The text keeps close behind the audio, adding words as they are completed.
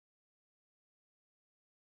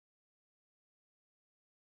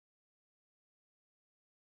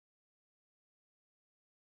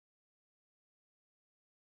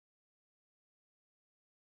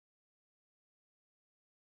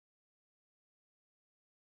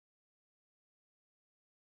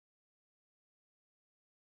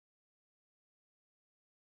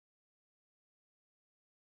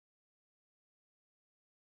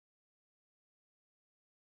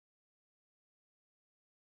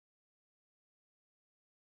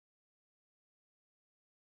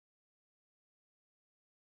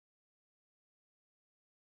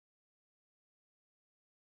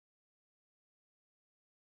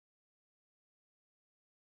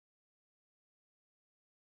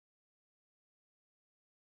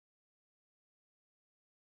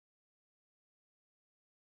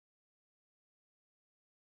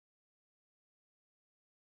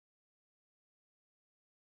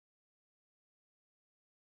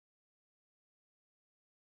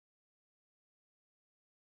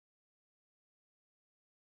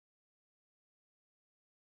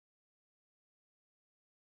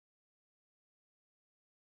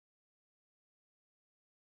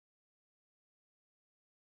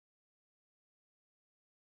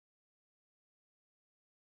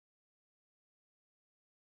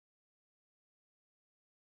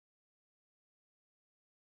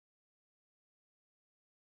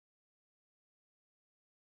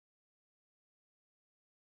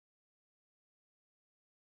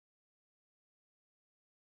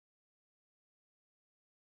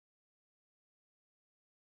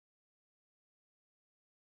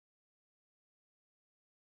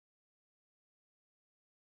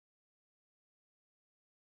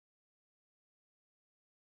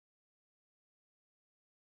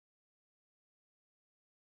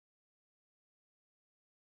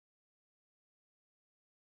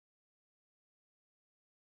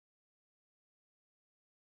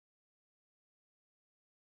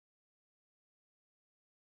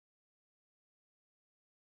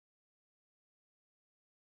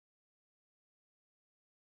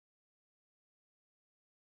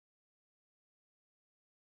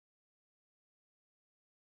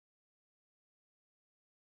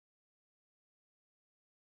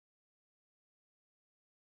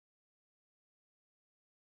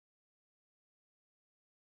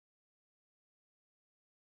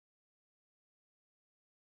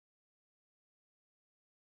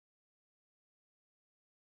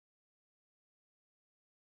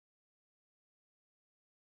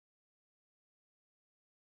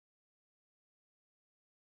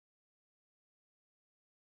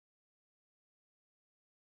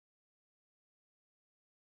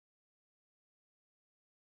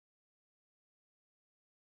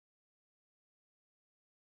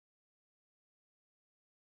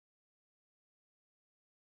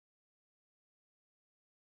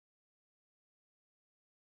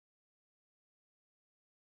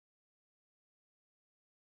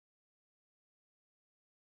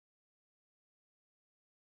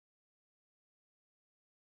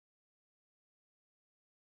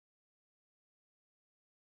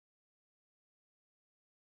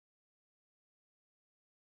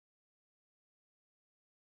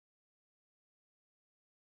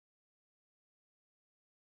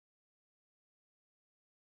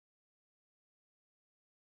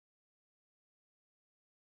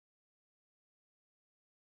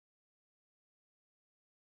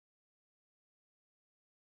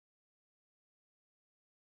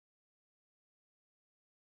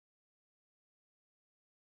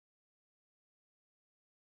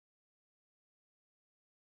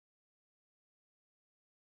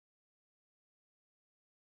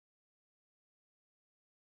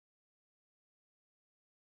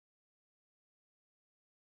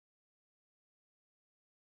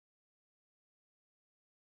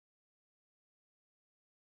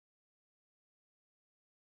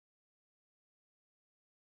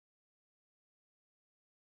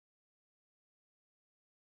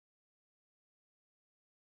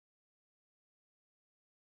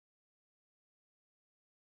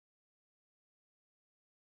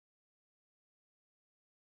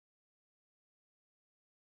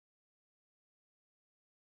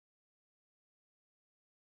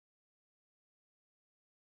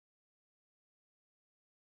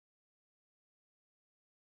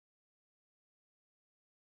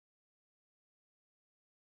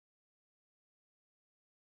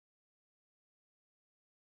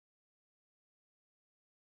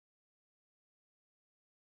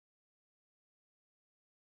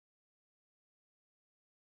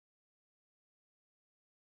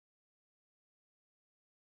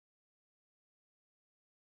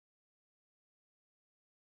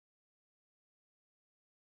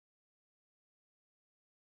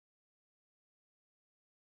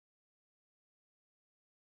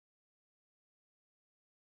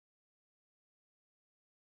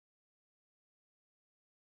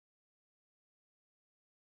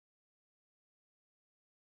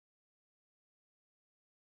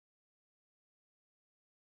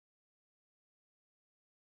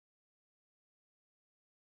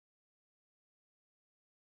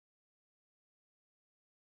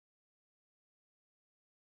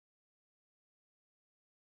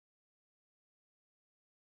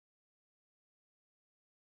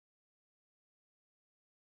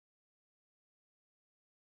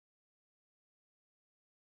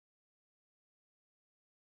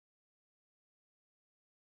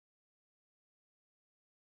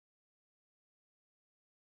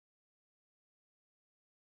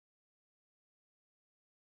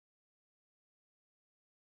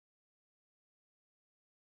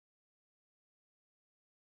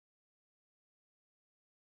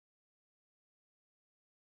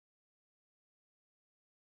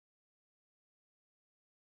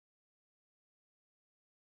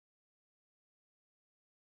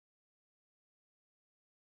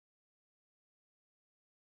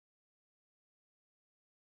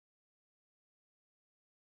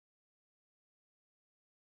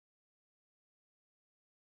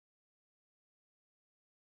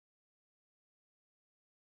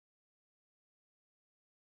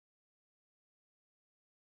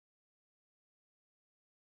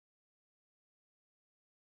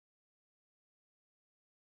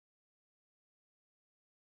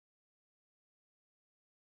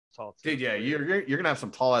tall. Dude, yeah, you're gonna have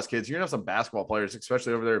some tall ass kids. You're gonna have some basketball players,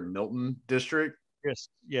 especially over there in Milton District.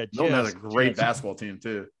 Milton has a great basketball team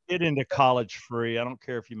too. Get into college free. I don't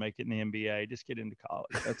care if you make it in the NBA. Just get into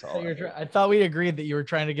college. That's all. I thought we agreed that you were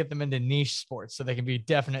trying to get them into niche sports so they can be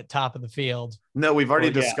definite top of the field. No, we've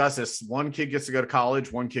already discussed this. One kid gets to go to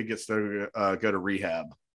college. One kid gets to go to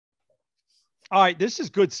rehab. All right, this is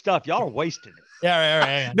good stuff. Y'all are wasting it.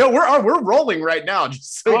 Yeah, right. No, we're rolling right now.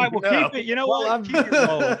 Just so all right, well, keep it. You know what? Keep it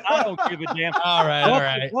rolling. I don't give a damn. All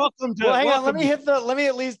right. Welcome to. Well, hang on. Let me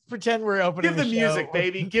at least pretend we're opening. Give the music,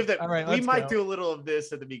 baby. Give the. All right, we might do a little of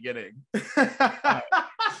this at the beginning. Right.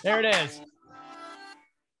 There it is.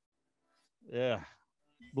 Yeah, a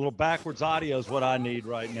little backwards audio is what I need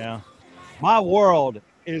right now. My world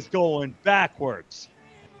is going backwards.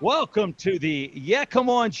 Welcome to the Yeah Come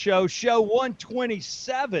On show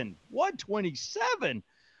 127. 127.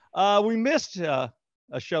 We missed a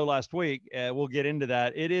show last week. We'll get into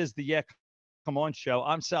that. It is the Yeah Come On show.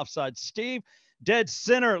 I'm Southside Steve. Dead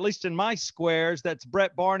center, at least in my squares. That's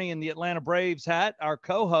Brett Barney in the Atlanta Braves hat, our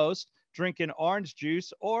co-host, drinking orange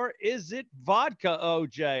juice. Or is it vodka,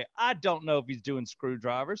 OJ? I don't know if he's doing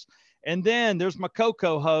screwdrivers. And then there's my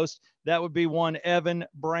co-host. That would be one Evan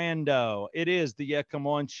Brando. It is the Yeah Come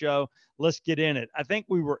On show. Let's get in it. I think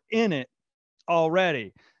we were in it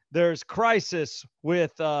already. There's crisis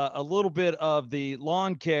with a little bit of the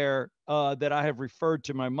lawn care that I have referred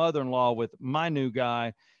to my mother-in-law with my new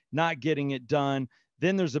guy not getting it done.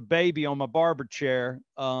 Then there's a baby on my barber chair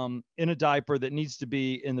in a diaper that needs to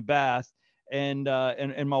be in the bath. And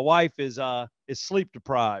my wife is sleep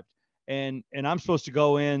deprived. And I'm supposed to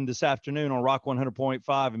go in this afternoon on Rock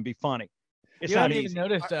 100.5 and be funny. You haven't even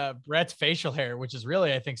noticed Brett's facial hair, which is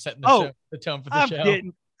really, I think, setting the tone for the show.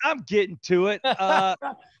 I'm getting to it.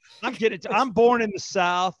 I'm born in the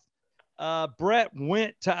South. Brett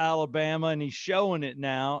went to Alabama, and he's showing it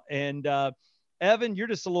now. And Evan, you're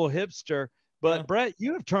just a little hipster. But, Brett,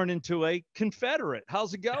 you have turned into a Confederate.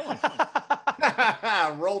 How's it going?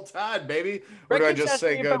 Roll Tide, baby. Brett, or do I just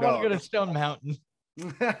say go dog? I want to go to Stone Mountain.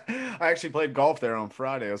 I actually played golf there on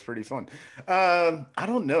Friday. It was pretty fun. I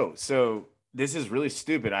don't know. So this is really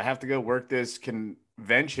stupid. I have to go work this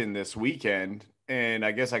convention this weekend, and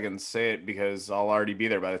I guess I can say it because I'll already be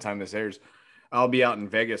there by the time this airs. I'll be out in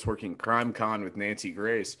Vegas working Crime Con with Nancy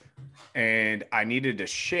Grace, and I needed to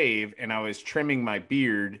shave, and I was trimming my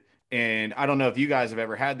beard. And I don't know if you guys have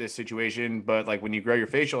ever had this situation, but like when you grow your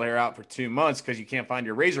facial hair out for 2 months because you can't find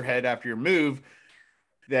your razor head after your move,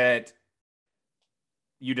 that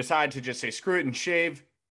you decide to just say screw it and shave,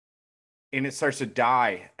 and it starts to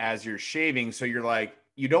die as you're shaving. So you're like,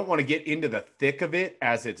 you don't want to get into the thick of it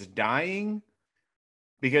as it's dying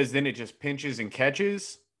because then it just pinches and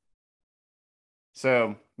catches.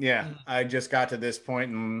 So yeah, I just got to this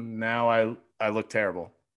point and now I look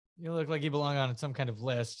terrible. You look like you belong on some kind of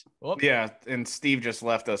list. Whoop. Yeah, and Steve just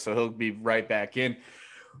left us, so he'll be right back in.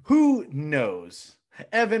 Who knows?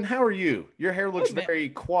 Evan, how are you? Your hair looks very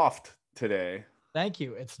coiffed today. Thank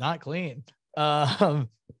you. It's not clean. No,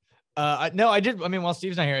 I did. I mean, while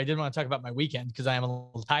Steve's not here, I did want to talk about my weekend because I am a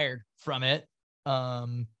little tired from it. I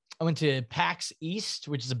went to PAX East,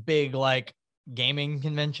 which is a big like gaming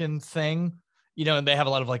convention thing. You know, and they have a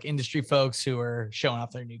lot of like industry folks who are showing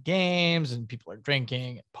off their new games, and people are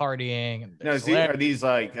drinking and partying. And are these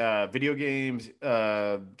like video games,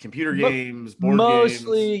 computer games, board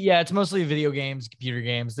mostly, games? Yeah, it's mostly video games, computer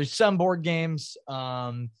games. There's some board games,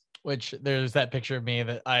 which there's that picture of me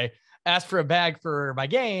that I asked for a bag for my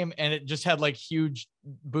game, and it just had like huge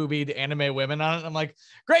boobied anime women on it. I'm like,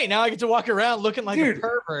 great, now I get to walk around looking like a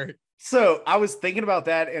pervert. So I was thinking about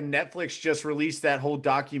that, and Netflix just released that whole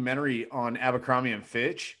documentary on Abercrombie and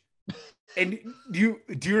Fitch. And do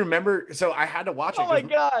you remember? So I had to watch it. Oh my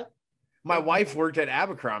God. My wife worked at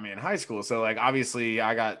Abercrombie in high school. So like, obviously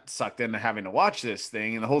I got sucked into having to watch this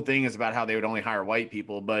thing. And the whole thing is about how they would only hire white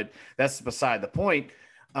people, but that's beside the point.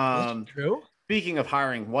 True. Speaking of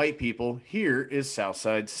hiring white people, here is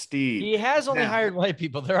Southside Steve. He has only hired white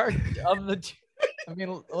people. There are of the two. I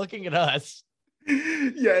mean, looking at us.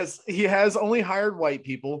 Yes, he has only hired white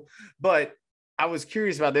people, but I was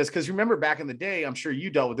curious about this because remember back in the day, I'm sure you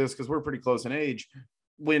dealt with this because we're pretty close in age,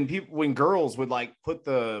 when girls would like put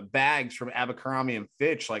the bags from Abercrombie and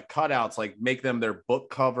Fitch, like cutouts, like make them their book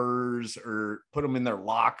covers or put them in their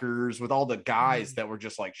lockers with all the guys that were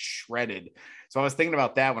just like shredded. So I was thinking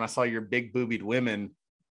about that when I saw your big boobied women.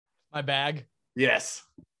 My bag. Yes.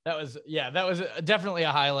 That was definitely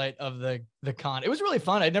a highlight of the con. It was really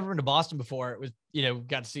fun. I'd never been to Boston before. It was,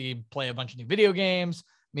 got to play a bunch of new video games,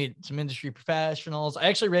 meet some industry professionals. I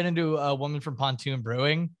actually ran into a woman from Pontoon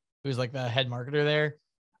Brewing, who's like the head marketer there.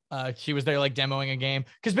 She was there like demoing a game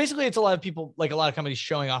because basically it's a lot of people, like a lot of companies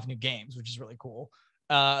showing off new games, which is really cool.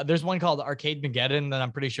 There's one called Arcade Mageddon that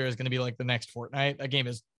I'm pretty sure is going to be like the next Fortnite. That game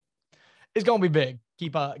is going to be big.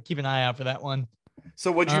 Keep an eye out for that one.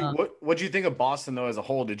 So what'd you think of Boston though as a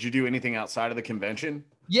whole? Did you do anything outside of the convention?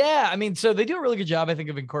 Yeah, I mean, so they do a really good job, I think,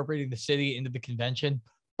 of incorporating the city into the convention.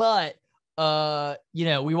 But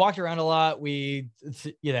we walked around a lot. We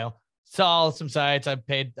saw some sites. I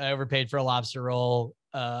overpaid for a lobster roll.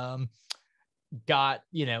 Was that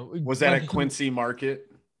at Quincy Market?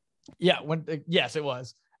 Yeah, yes, it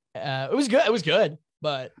was. It was good. It was good,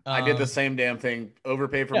 but I did the same damn thing.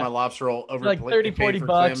 Overpaid for my lobster roll. Like 30, 40 for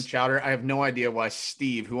bucks. Clam chowder. I have no idea why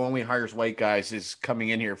Steve, who only hires white guys, is coming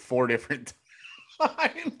in here 4 different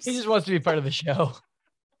times. He just wants to be part of the show.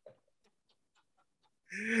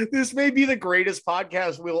 This may be the greatest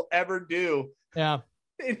podcast we'll ever do. Yeah.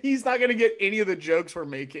 And he's not going to get any of the jokes we're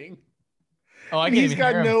making. Oh, he's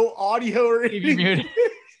got no audio or anything.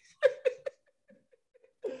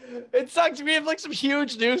 It sucks. We have like some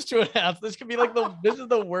huge news to announce. This could be like this is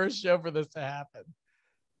the worst show for this to happen.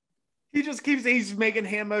 He just he's making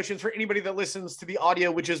hand motions for anybody that listens to the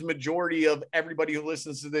audio, which is majority of everybody who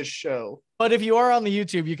listens to this show. But if you are on the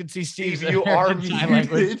YouTube, you can see Steve. You are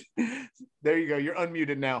muted. There you go. You're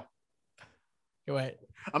unmuted now. Okay, wait.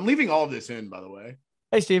 I'm leaving all of this in, by the way.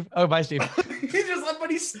 Hey, Steve. Oh, bye, Steve.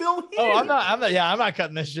 But he's still here. Oh, I'm not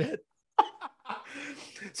cutting this shit.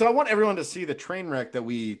 So I want everyone to see the train wreck that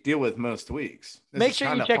we deal with most weeks. Make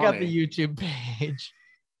sure you check out the YouTube page.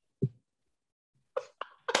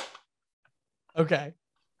 Okay,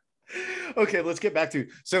 let's get back to.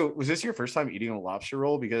 So was this your first time eating a lobster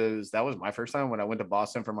roll? Because that was my first time when I went to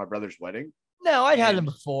Boston for my brother's wedding. No, I'd had them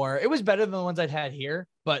before. It was better than the ones I'd had here,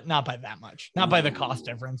 but not by that much. Not by the cost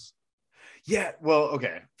difference. Yeah, well,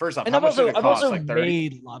 okay. First off, and how I've much did it cost? also Like 30?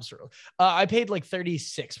 made lobster roll. I paid like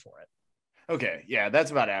 $36 for it. Okay, yeah,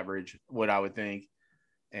 that's about average, what I would think.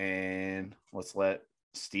 And let's let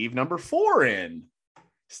Steve number 4 in.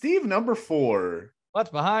 Steve number 4. What's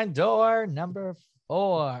behind door number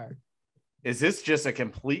 4? Is this just a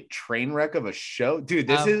complete train wreck of a show? Dude,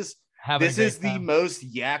 this is the most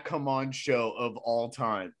come on show of all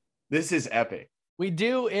time. This is epic. We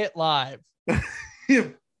do it live.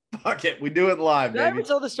 Fuck it. We do it live, Did I ever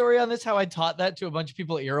tell the story on this, how I taught that to a bunch of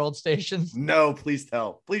people at your old stations? No, please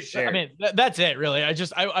tell. Please share. I mean, that's it, really. When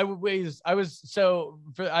I was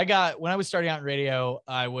starting out in radio,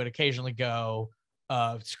 I would occasionally go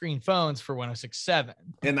screen phones for 106.7.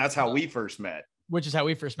 And that's how we first met. Which is how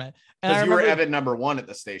we first met. And because you were Evan number 1 at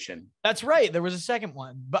the station. That's right. There was a second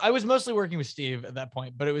one, but I was mostly working with Steve at that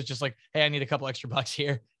point, but it was just like, hey, I need a couple extra bucks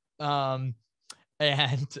here.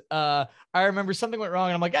 And I remember something went wrong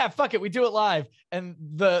and I'm like, fuck it. We do it live. And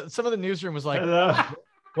some of the newsroom was like,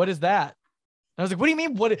 what is that? And I was like, what do you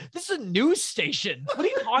mean? This is a news station. What are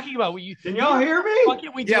you talking about? Can y'all hear me? Fuck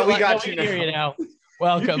it, we got you. We can hear you now.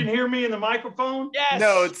 Welcome. You can hear me in the microphone?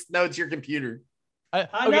 Yes. No, it's your computer.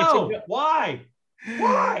 I know. Why?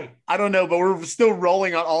 I don't know, but we're still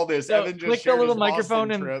rolling on all this. So Evan just click shared the little his microphone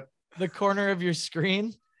Boston in trip. the corner of your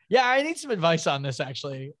screen. Yeah, I need some advice on this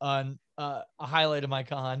actually, on a highlight of my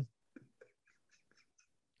con.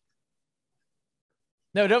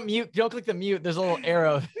 No, don't mute. Don't click the mute. There's a little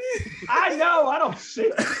arrow. I know. I don't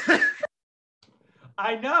see it.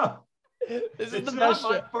 I know. It's not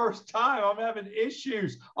my first time. I'm having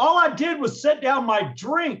issues. All I did was set down my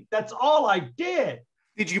drink. That's all I did.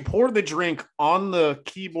 Did you pour the drink on the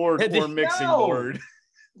keyboard or mixing board?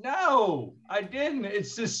 No, I didn't.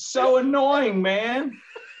 It's just so annoying, man.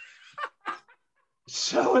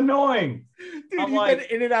 So annoying. Dude, you've been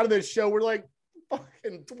in and out of this show. We're like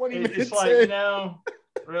fucking 20 minutes It's like, in.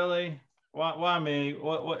 Really? Why me?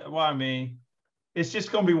 Why me? It's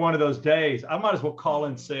just going to be one of those days. I might as well call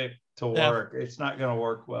in sick to work. It's not going to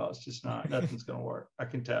work well. It's just not. Nothing's going to work. I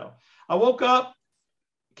can tell. I woke up.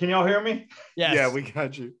 Can y'all hear me? Yes. Yeah, we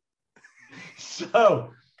got you.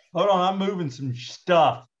 So, hold on. I'm moving some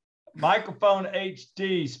stuff. Microphone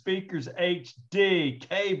HD, speakers HD,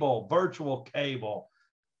 cable, virtual cable.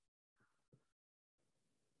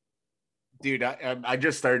 Dude, I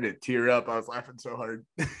just started to tear up. I was laughing so hard.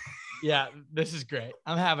 Yeah, this is great.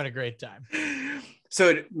 I'm having a great time.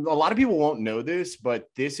 So a lot of people won't know this, but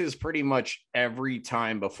this is pretty much every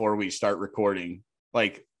time before we start recording,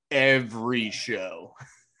 like every show.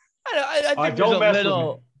 I think there's a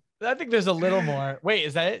little. I think there's a little more. Wait,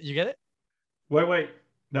 is that it? You get it? Wait.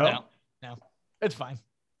 No. It's fine.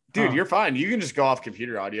 Dude, you're fine. You can just go off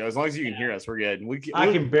computer audio. As long as you can hear us, we're good.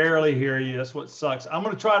 I can barely hear you. That's what sucks. I'm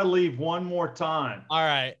going to try to leave one more time. All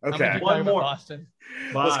right. Okay. One more. Boston.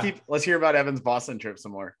 Let's hear about Evan's Boston trip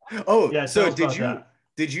some more. Oh, yeah. So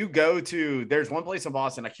did Did you go to, there's one place in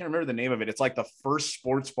Boston, I can't remember the name of it. It's like the first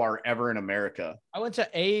sports bar ever in America. I went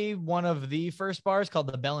to one of the first bars called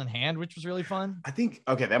the Bell in Hand, which was really fun. I think,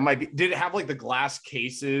 okay, that might be, did it have like the glass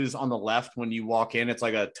cases on the left when you walk in? It's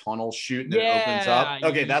like a tunnel chute that opens up.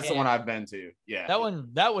 Okay, that's the one I've been to. Yeah.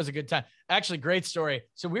 That was a good time. Actually, great story.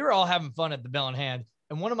 So we were all having fun at the Bell in Hand,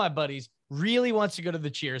 and one of my buddies really wants to go to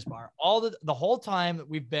the Cheers bar. The whole time that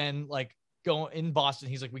we've been like going in Boston,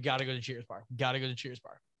 he's like, we got to go to Cheers bar. Got to go to Cheers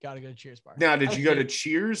bar. Got to go to Cheers bar. Now, did you go to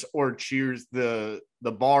Cheers or Cheers the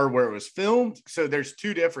bar where it was filmed? So there's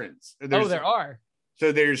two difference. There are.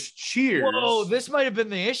 So there's Cheers. Whoa, this might have been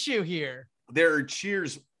the issue here. There's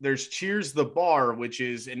Cheers the bar, which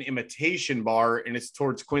is an imitation bar, and it's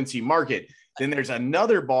towards Quincy Market. Then there's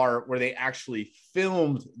another bar where they actually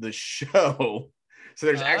filmed the show. So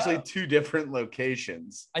there's actually two different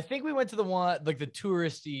locations. I think we went to the one, like the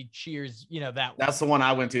touristy Cheers, that one. That's the one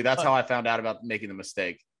I went to. That's how I found out about making the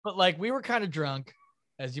mistake. But like we were kind of drunk,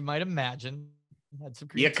 as you might imagine. Had some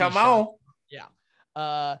yeah, come on.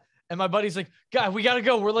 Yeah. And my buddy's like, God, we got to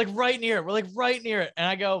go. We're like right near it. And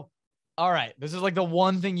I go, all right, this is like the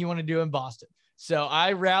one thing you want to do in Boston. So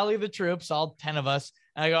I rally the troops, all 10 of us.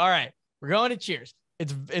 And I go, all right, we're going to Cheers.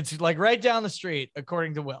 It's like right down the street,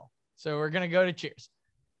 according to Will. So we're going to go to Cheers.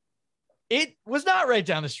 It was not right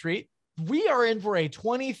down the street. We are in for a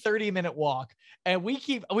 20-30 minute walk. And we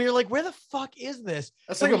were like, where the fuck is this?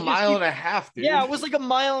 That's like a mile and a half, dude. Yeah, it was like a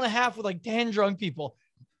mile and a half with like 10 drunk people.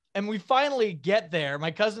 And we finally get there. My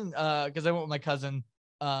cousin, because I went with my cousin,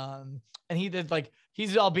 and he did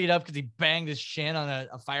he's all beat up because he banged his shin on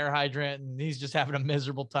a fire hydrant, and he's just having a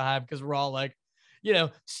miserable time because we're all like,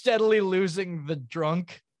 steadily losing the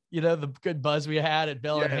drunk, the good buzz we had at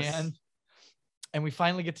Bell in Hand. And we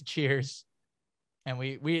finally get to Cheers. And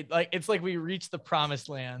we it's like we reached the promised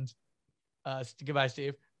land. Goodbye,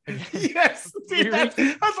 Steve. Yes, Steve, that's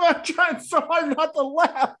why I'm trying so hard not to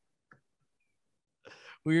laugh.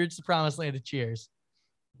 We reached the promised land of Cheers.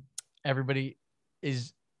 Everybody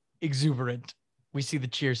is exuberant. We see the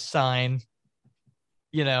Cheers sign,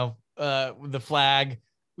 the flag.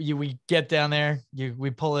 We get down there.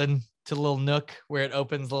 We pull in to the little nook where it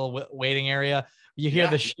opens, a little waiting area. You hear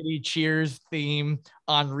the shitty Cheers theme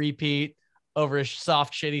on repeat over a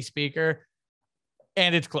soft, shitty speaker,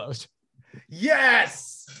 and it's closed.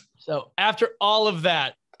 Yes. So after all of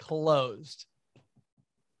that, closed.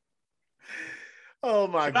 Oh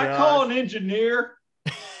my God. I call an engineer.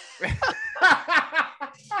 I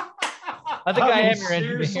think I am your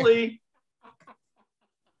engineer. Seriously,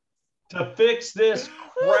 to fix this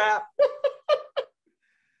crap.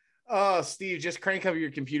 Oh, Steve, just crank up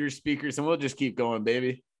your computer speakers and we'll just keep going,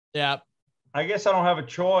 baby. Yeah. I guess I don't have a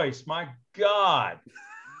choice. My God.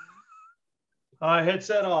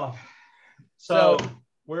 Headset off. So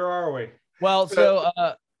where are we? Well, so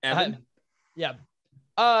Evan?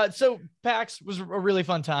 So PAX was a really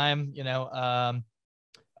fun time. I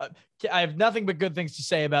have nothing but good things to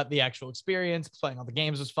say about the actual experience. Playing all the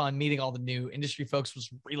games was fun. Meeting all the new industry folks was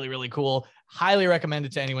really, really cool. Highly recommend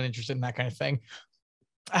it to anyone interested in that kind of thing.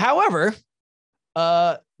 However,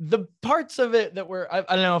 the parts of it that were, I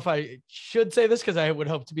don't know if I should say this because I would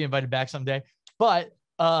hope to be invited back someday, but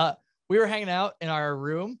we were hanging out in our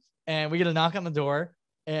room and we get a knock on the door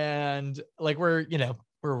and we're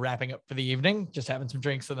wrapping up for the evening, just having some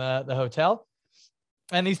drinks in the hotel.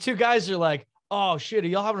 And these two guys are like, oh shit, are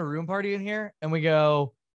y'all having a room party in here? And we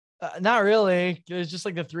go, not really. There's just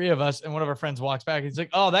like the three of us. And one of our friends walks back. He's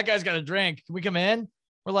like, oh, that guy's got a drink. Can we come in?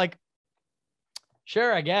 We're like,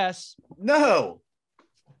 sure, I guess. No.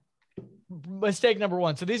 Mistake number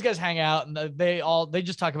one. So these guys hang out and they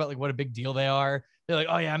just talk about what a big deal they are. They're like,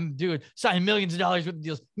 oh yeah, I'm signing millions of dollars worth of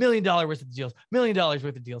deals, $1 million worth of deals, $1 million worth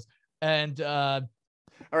of deals. And all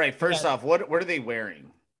right, first off, what are they wearing?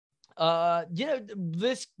 The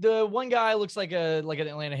one guy looks like an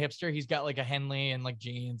Atlanta hipster. He's got a Henley and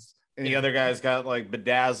jeans. And the other guy's got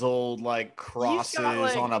bedazzled crosses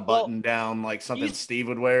on a button down, something Steve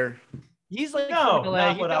would wear. He's not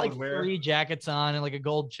what I would wear. 3 jackets on and a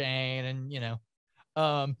gold chain and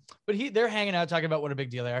but they're hanging out talking about what a big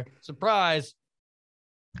deal they are. Surprise.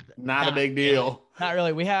 Not a big deal. Not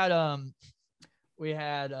really. We had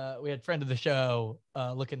friend of the show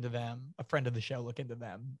look into them. A friend of the show look into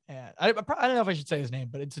them, and I don't know if I should say his name,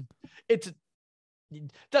 but it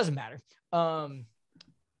doesn't matter.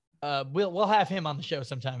 We'll have him on the show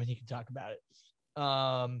sometime and he can talk about it.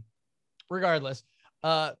 Regardless,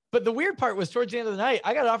 but the weird part was towards the end of the night,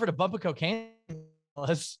 I got offered a bump of cocaine.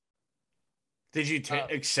 Did you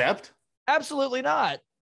accept? Absolutely not.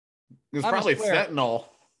 It was probably fentanyl.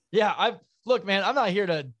 Yeah, look, man, I'm not here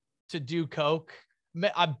to do coke.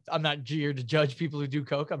 I'm not here to judge people who do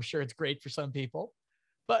coke. I'm sure it's great for some people,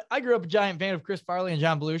 but I grew up a giant fan of Chris Farley and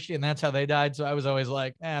John Belushi, and that's how they died. So I was always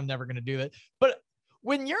like, I'm never going to do that. But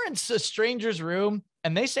when you're in a stranger's room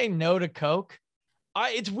and they say no to coke,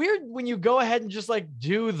 it's weird when you go ahead and just like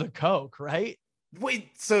do the coke, right? Wait,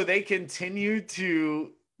 so they continue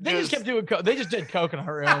to? They just kept doing coke. They just did coke in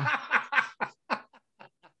our room.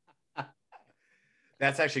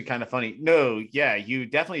 That's actually kind of funny. No, yeah, you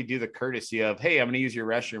definitely do the courtesy of, hey, I'm going to use your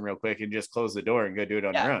restroom real quick and just close the door and go do it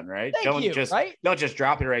on your own, right? Don't just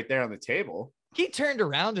drop it right there on the table. He turned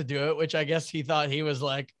around to do it, which I guess he thought he was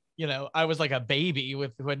like, I was like a baby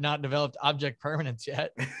who had not developed object permanence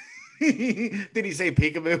yet. Did he say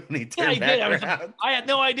peekaboo when he turned back around? I had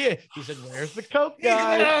no idea. He said, "Where's the coke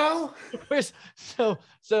guy?" So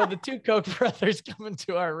the two coke brothers come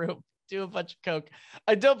into our room, do a bunch of coke.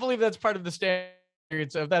 I don't believe that's part of the standard.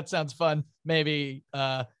 So if that sounds fun, maybe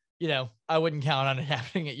I wouldn't count on it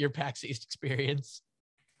happening at your PAX East experience.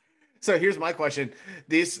 So here's my question.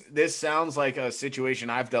 This sounds like a situation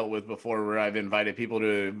I've dealt with before where I've invited people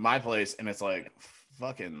to my place and it's like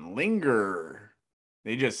fucking linger.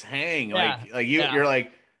 They just hang. You're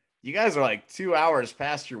like, you guys are like 2 hours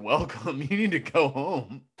past your welcome. You need to go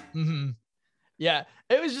home. Mm-hmm. Yeah.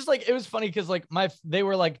 It was just like, it was funny because like they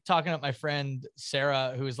were like talking about my friend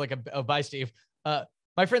Sarah, who is like by Steve.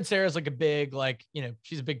 My friend Sarah's like a big, like,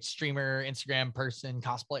 she's a big streamer, Instagram person,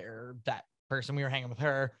 cosplayer, that person. We were hanging with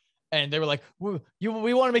her and they were like, we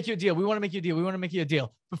want to make you a deal. We want to make you a deal. We want to make you a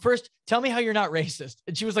deal. But first, tell me how you're not racist.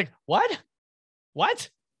 And she was like, what?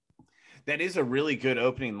 That is a really good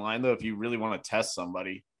opening line, though, if you really want to test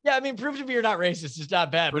somebody. Yeah, I mean, prove to me you're not racist is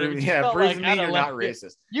not bad. Prove to me you're not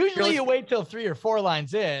racist. Usually you wait till 3 or 4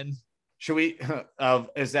 lines in. Should we?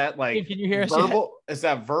 Is that like? Can you hear us? Is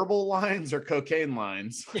that verbal lines or cocaine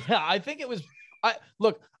lines? Yeah, I think it was. I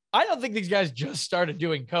don't think these guys just started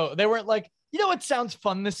doing coke. They weren't like, what sounds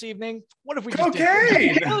fun this evening? What if we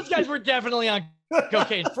cocaine? Those guys were definitely on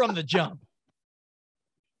cocaine from the jump.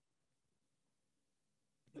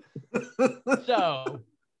 So,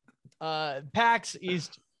 PAX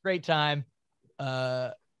East, great time.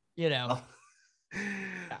 Are we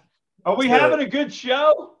having a good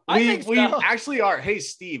show? We actually are. Hey,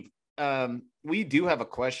 Steve, we do have a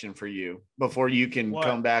question for you before you can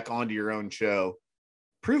come back onto your own show.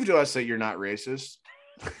 Prove to us that you're not racist.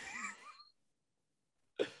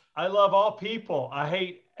 I love all people. I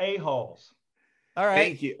hate a-holes. All right.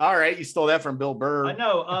 Thank you. All right. You stole that from Bill Burr. I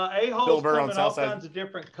know. A-holes come in all kinds of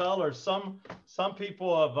different colors. Some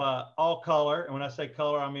people of all color, and when I say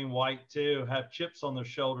color, I mean white too, have chips on their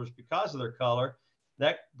shoulders because of their color.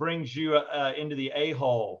 That brings you into the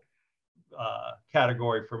a-hole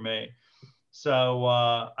category for me. So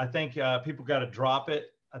I think people got to drop it.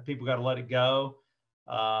 People got to let it go.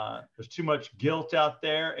 There's too much guilt out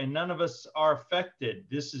there, and none of us are affected.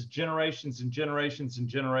 This is generations and generations and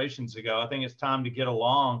generations ago. I think it's time to get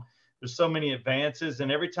along. There's so many advances,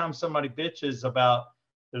 and every time somebody bitches about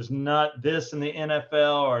there's not this in the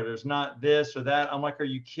NFL or there's not this or that, I'm like, are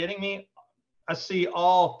you kidding me? I see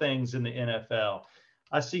all things in the NFL.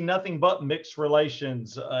 I see nothing but mixed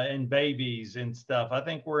relations and babies and stuff. I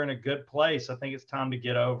think we're in a good place. I think it's time to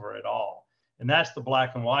get over it all. And that's the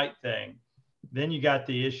black and white thing. Then you got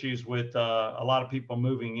the issues with a lot of people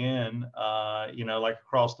moving in, like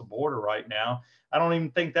across the border right now. I don't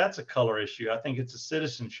even think that's a color issue. I think it's a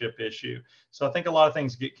citizenship issue. So I think a lot of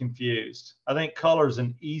things get confused. I think color is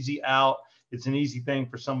an easy out. It's an easy thing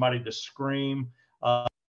for somebody to scream.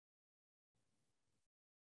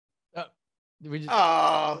 Did we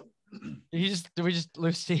just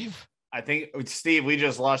lose Steve? I think, Steve, we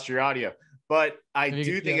just lost your audio. But I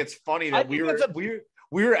do think it's funny that we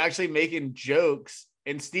were actually making jokes,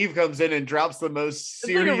 and Steve comes in and drops the most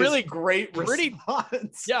serious, really great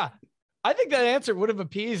response. Yeah, I think that answer would have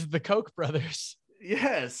appeased the Koch brothers.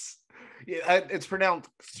 Yes, it's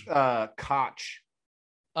pronounced Koch.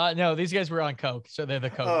 No, these guys were on Coke, so they're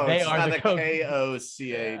the Koch. Oh, they are the Koch. Koch.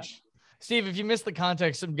 Yeah. Steve, if you missed the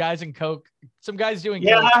context, some guys doing Coke.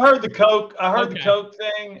 I heard the Coke. The Coke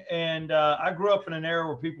thing, and I grew up in an era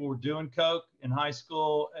where people were doing Coke in high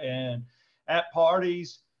school and at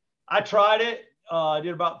parties. I tried it. I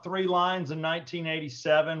did about 3 lines in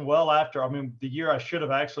 1987, the year I should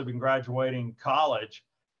have actually been graduating college.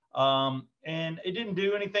 And it didn't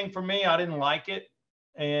do anything for me. I didn't like it.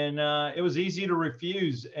 And it was easy to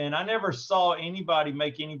refuse. And I never saw anybody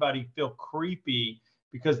make anybody feel creepy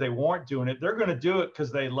because they weren't doing it. They're going to do it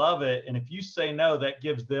because they love it. And if you say no, that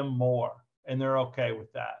gives them more. And they're okay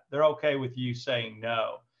with that. They're okay with you saying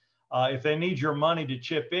no. If they need your money to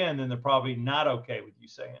chip in, then they're probably not okay with you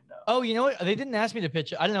saying no. Oh, you know what? They didn't ask me to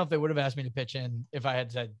pitch. I don't know if they would have asked me to pitch in if I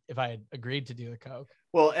had agreed to do the Coke.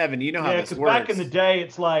 Well, Evan, you know how Yeah, this because works. back in the day,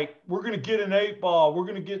 it's like, we're going to get an 8-ball. We're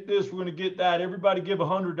going to get this. We're going to get that. Everybody give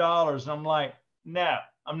 $100. And I'm like, no,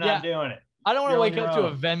 I'm not doing it. I don't want to You're on wake your up to a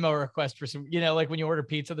own. Venmo request for some, like when you order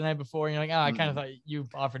pizza the night before and you're like, oh, I kind of Mm. thought you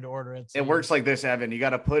offered to order it. So It works like this, Evan. You got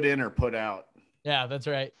to put in or put out. Yeah, that's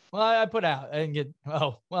right. Well, I put out. I didn't get,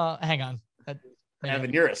 well, hang on.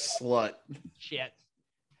 Evan, you're a slut. Shit.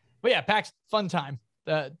 But yeah, PAX, fun time.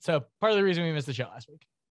 So part of the reason we missed the show last week.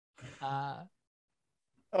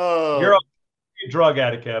 You're a drug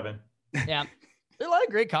addict, Kevin. Yeah. There's a lot of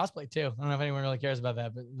great cosplay too. I don't know if anyone really cares about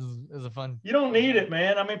that, but it was a fun. You don't need it,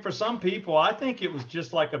 man. I mean, for some people, I think it was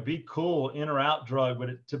just like a be cool in or out drug, but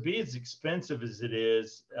to be as expensive as it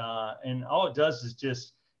is, and all it does is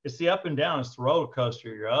just, it's the up and down. It's the roller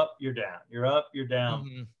coaster. You're up, you're down. You're up, you're down.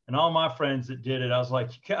 Mm-hmm. And all my friends that did it, I was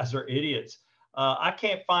like, you guys are idiots. I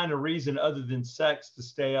can't find a reason other than sex to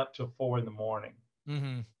stay up till 4 a.m.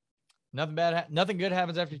 Mm-hmm. Nothing good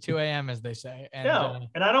happens after 2 a.m., as they say. And, no,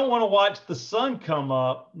 and I don't want to watch the sun come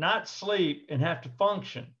up, not sleep, and have to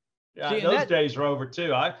function. Those days are over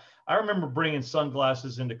too. I remember bringing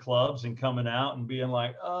sunglasses into clubs and coming out and being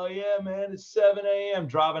like, oh yeah, man, it's 7 a.m.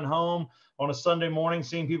 driving home on a Sunday morning,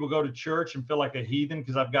 seeing people go to church and feel like a heathen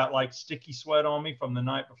because I've got like sticky sweat on me from the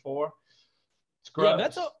night before. It's gross. Yeah,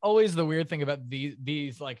 that's always the weird thing about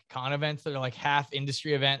these like con events that are like half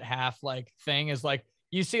industry event, half like thing is like,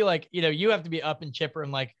 you see like, you have to be up and chipper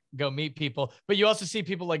and like go meet people, but you also see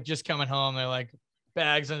people like just coming home. They're like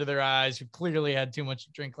bags under their eyes who clearly had too much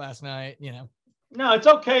to drink last night, No, it's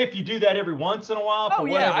okay if you do that every once in a while. For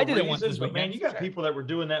whatever I did reason, it once this weekend. But man, you got people that were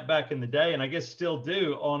doing that back in the day, and I guess still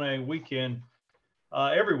do on a weekend,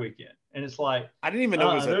 every weekend. And it's like, I didn't even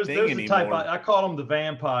know it was a thing there's anymore. The type I call them the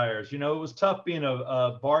vampires. It was tough being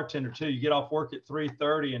a bartender too. You get off work at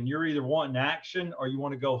 3:30, and you're either wanting action or you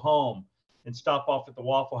want to go home and stop off at the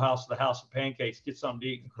Waffle House or the House of Pancakes, get something to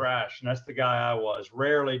eat and crash. And that's the guy I was.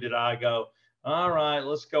 Rarely did I go, all right,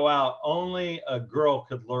 let's go out. Only a girl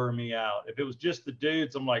could lure me out. If it was just the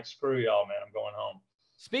dudes, I'm like, screw y'all, man. I'm going home.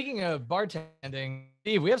 Speaking of bartending,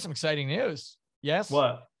 Steve, we have some exciting news. Yes?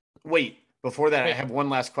 What? Wait, before that, I have one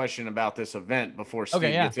last question about this event before Steve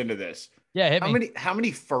gets into this. Yeah, hit me. How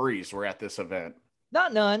many furries were at this event?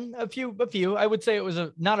 Not none. A few. I would say it was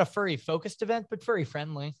not a furry focused event, but furry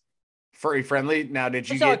friendly. Furry friendly. Now, did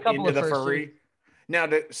you get into the furry? Now,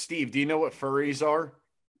 Steve, do you know what furries are?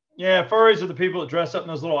 Yeah, furries are the people that dress up in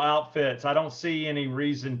those little outfits. I don't see any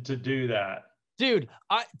reason to do that. Dude,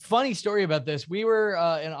 funny story about this. We were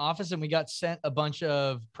in office and we got sent a bunch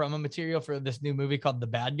of promo material for this new movie called The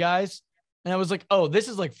Bad Guys. And I was like, oh, this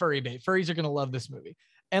is like furry bait. Furries are going to love this movie.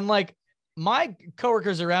 And like our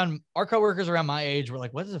coworkers around my age were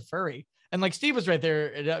like, what is a furry? And like Steve was right there.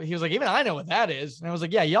 And he was like, even I know what that is. And I was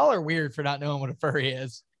like, yeah, y'all are weird for not knowing what a furry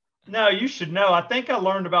is. No, you should know. I think I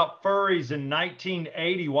learned about furries in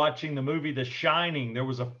 1980 watching the movie The Shining. There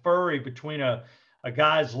was a furry between a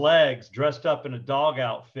guy's legs dressed up in a dog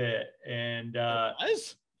outfit. And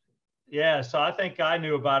yeah, so I think I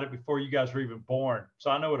knew about it before you guys were even born. So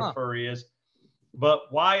I know what a furry is. But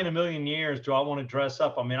why in a million years do I want to dress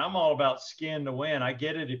up? I mean, I'm all about skin to win. I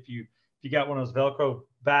get it if you got one of those Velcro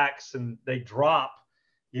backs and they drop,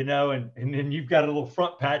 and then you've got a little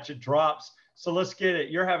front patch that drops. So let's get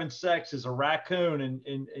it. You're having sex as a raccoon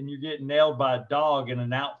and you're getting nailed by a dog in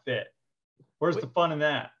an outfit. Where's the fun in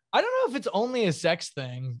that? I don't know if it's only a sex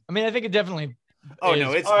thing. I mean, I think it definitely. Oh,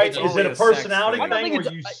 no, it's all right. Is it a personality thing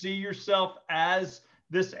where you see yourself as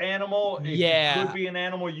this animal? If you could be an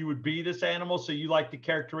animal, you would be this animal. So you like the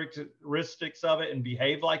characteristics of it and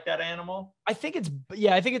behave like that animal? I think it's.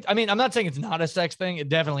 I mean, I'm not saying it's not a sex thing. It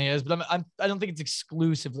definitely is, but I don't think it's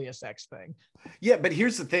exclusively a sex thing. Yeah, but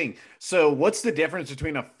here's the thing. So what's the difference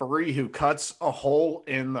between a furry who cuts a hole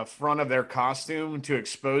in the front of their costume to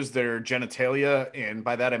expose their genitalia, and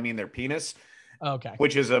by that I mean their penis,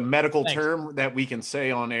 which is a medical term that we can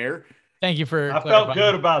say on air. Thank you for. I felt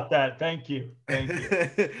good about that. Thank you.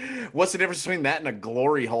 What's the difference between that and a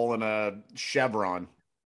glory hole and a chevron?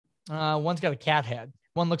 One's got a cat head.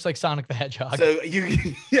 One looks like Sonic the Hedgehog. So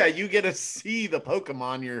you get to see the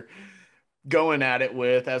Pokemon you're going at it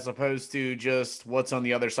with, as opposed to just what's on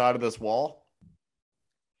the other side of this wall.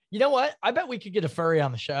 You know what? I bet we could get a furry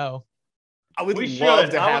on the show. I would love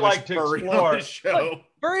to have a furry on the show. Look,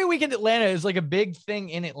 Furry Weekend Atlanta is like a big thing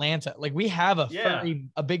in Atlanta. Like we have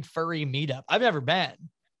a big furry meetup. I've never been,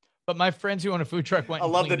 but my friends who own a food truck went. I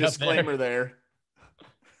love the disclaimer there.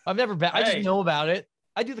 I've never been. I just know about it.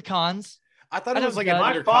 I do the cons. I thought it was like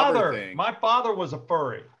my father was a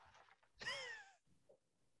furry.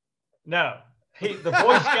 No, the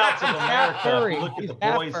Boy Scouts of America. If you look at He's the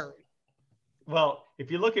half boys. furry. Well,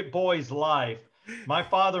 if you look at Boy's life, my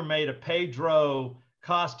father made a Pedro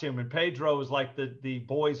costume, and Pedro was like the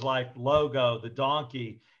Boy's Life logo, the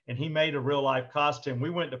donkey, and he made a real life costume. We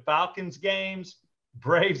went to Falcons games,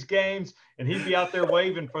 Braves games, and he'd be out there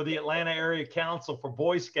waving for the Atlanta Area Council for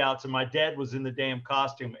Boy Scouts, and my dad was in the damn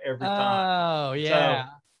costume every time. Oh yeah.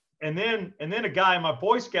 So, and then a guy in my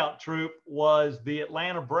Boy Scout troop was the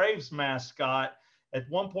Atlanta Braves mascot. At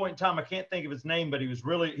one point in time, I can't think of his name, but he was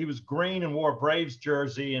green and wore a Braves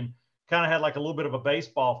jersey and kind of had like a little bit of a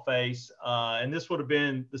baseball face. And this would have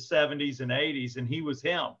been the 70s and 80s, and he was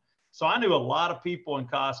him. So I knew a lot of people in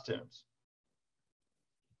costumes.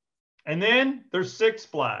 And then there's Six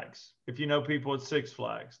Flags. If you know people at Six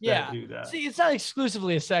Flags that do that. See, it's not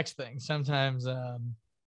exclusively a sex thing. Sometimes.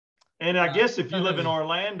 And I guess if you live in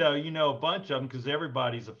Orlando, you know a bunch of them because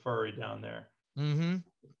everybody's a furry down there. Mm-hmm.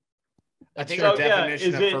 I think our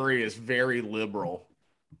definition of furry is very liberal.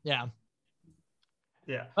 Yeah.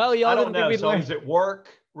 Yeah. Well, I don't know. So is it work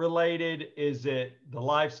related? Is it the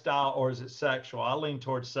lifestyle, or is it sexual? I lean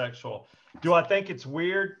towards sexual. Do I think it's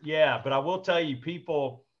weird? Yeah. But I will tell you,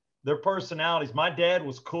 people, their personalities. My dad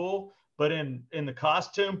was cool, but in the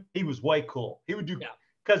costume, he was way cool. He would do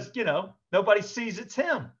because nobody sees it's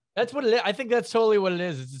him. That's what it is. I think that's totally what it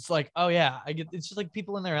is. It's like, oh yeah, it's just like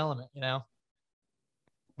people in their element, Yeah.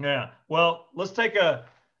 Well, let's take a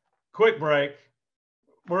quick break.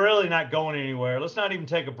 We're really not going anywhere. Let's not even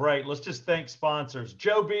take a break. Let's just thank sponsors.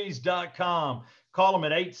 JoeBees.com. Call them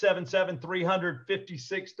at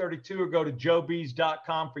 877-300-5632 or go to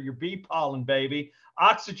joebees.com for your bee pollen, baby.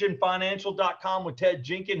 OxygenFinancial.com with Ted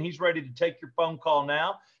Jenkins. He's ready to take your phone call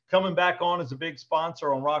now. Coming back on as a big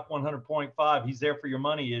sponsor on Rock 100.5. He's there for your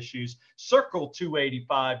money issues.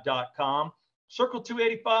 Circle285.com. Circle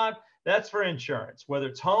 285, that's for insurance. Whether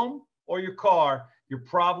it's home or your car, you're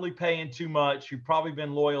probably paying too much. You've probably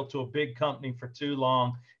been loyal to a big company for too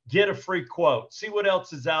long. Get a free quote. See what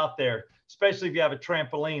else is out there, especially if you have a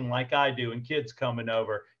trampoline like I do and kids coming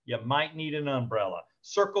over. You might need an umbrella.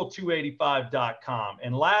 Circle285.com.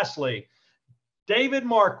 And lastly, David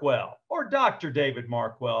Markwell, or Dr. David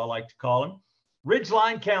Markwell, I like to call him,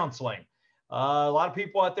 Ridgeline Counseling. A lot of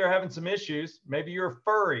people out there having some issues. Maybe you're a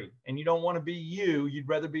furry and you don't want to be you. You'd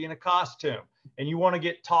rather be in a costume and you want to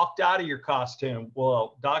get talked out of your costume.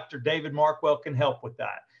 Well, Dr. David Markwell can help with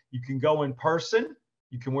that. You can go in person,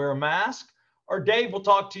 you can wear a mask, or Dave will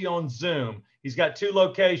talk to you on Zoom. He's got 2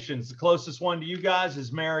 locations. The closest one to you guys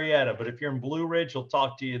is Marietta, but if you're in Blue Ridge, he'll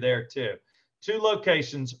talk to you there too. 2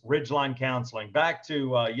 locations, Ridgeline Counseling. Back to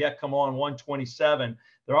Come On 127.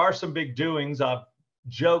 There are some big doings. I've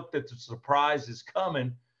joked that the surprise is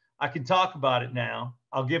coming. I can talk about it now.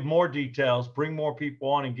 I'll give more details, bring more people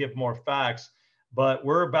on, and give more facts. But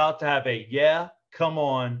we're about to have a Come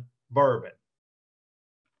On bourbon.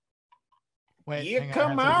 Wait,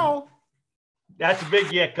 come on. That's a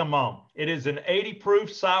big come on. It is an 80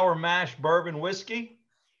 proof sour mash bourbon whiskey.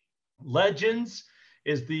 Legends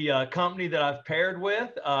is the company that I've paired with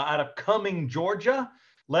out of Cumming, Georgia.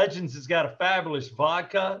 Legends has got a fabulous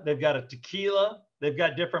vodka. They've got a tequila. They've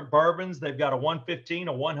got different bourbons. They've got a 115,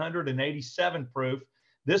 a 187 proof.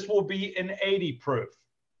 This will be an 80 proof.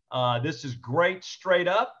 This is great straight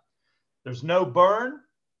up. There's no burn.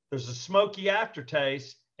 There's a smoky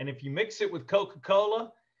aftertaste. And if you mix it with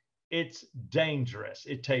Coca-Cola, it's dangerous.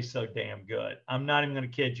 It tastes so damn good. I'm not even going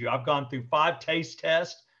to kid you. I've gone through 5 taste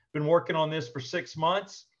tests. Been working on this for 6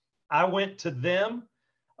 months. I went to them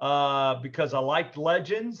because I liked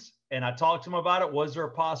Legends and I talked to them about it. Was there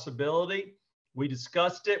a possibility? We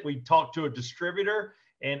discussed it. We talked to a distributor,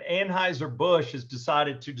 and Anheuser-Busch has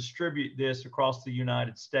decided to distribute this across the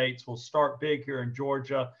United States. We'll start big here in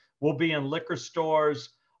Georgia. We'll be in liquor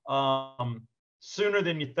stores sooner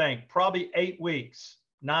than you think. Probably 8 weeks,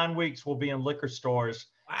 9 weeks we'll be in liquor stores.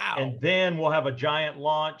 Wow. And then we'll have a giant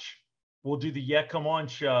launch. We'll do the Come On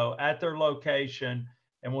show at their location,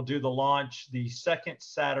 and we'll do the launch the second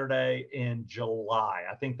Saturday in July.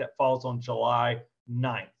 I think that falls on July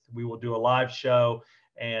 9th. We will do a live show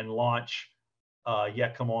and launch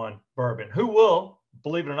Come On Bourbon, who will,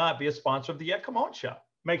 believe it or not, be a sponsor of the Come On show.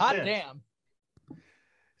 Makes sense. Damn.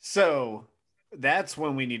 So that's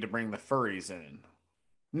when we need to bring the furries in.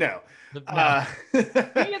 No. We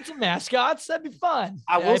get some mascots. That'd be fun.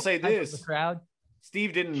 I will say this. The crowd.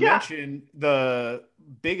 Steve didn't mention the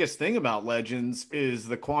biggest thing about Legends is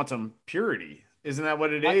the quantum purity. Isn't that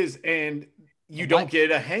what it is? And you don't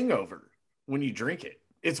get a hangover when you drink it.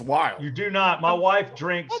 It's wild. You do not. My wife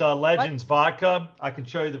drinks Legends vodka. I can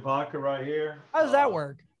show you the vodka right here. How does that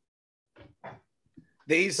work?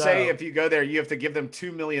 They say if you go there, you have to give them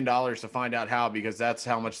 $2 million to find out how, because that's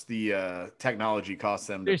how much the technology costs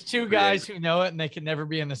them. There's two guys who know it, and they can never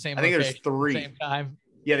be in the same location. I think there's 3. At the same time.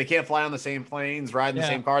 Yeah, they can't fly on the same planes, ride in the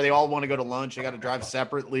same car. They all want to go to lunch. They got to drive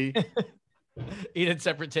separately. Eat at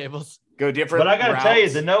separate tables. Go different. But I got to tell you,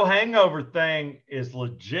 the no hangover thing is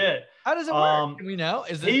legit. How does it work? Can we know?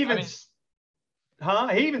 Is this,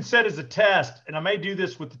 he even said as a test, and I may do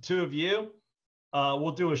this with the two of you.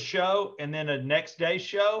 We'll do a show and then a next day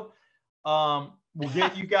show. We'll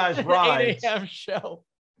get you guys rides. 8 a.m. show.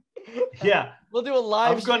 Yeah. We'll do a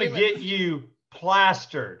live. I'm going to get you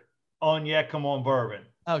plastered on Yeah Come On Bourbon.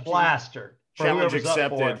 Oh, plastered. Challenge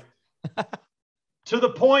accepted. To the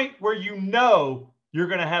point where you're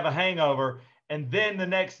going to have a hangover, and then the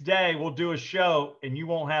next day we'll do a show and you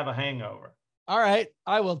won't have a hangover. All right.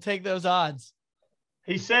 I will take those odds.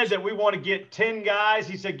 He said that we want to get 10 guys.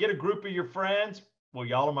 He said, get a group of your friends. Well,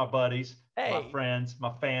 y'all are my buddies, my friends,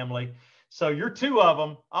 my family. So you're 2 of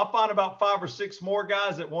them. I'll find about 5 or 6 more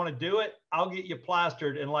guys that want to do it. I'll get you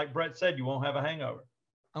plastered. And like Brett said, you won't have a hangover.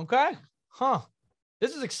 Okay. Huh.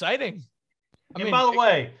 This is exciting. By the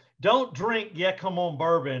way, don't drink Yeah Come On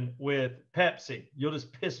Bourbon with Pepsi. You'll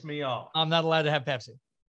just piss me off. I'm not allowed to have Pepsi.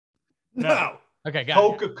 No. Okay, got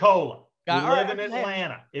Coca-Cola. We live in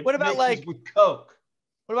Atlanta. What about with Coke?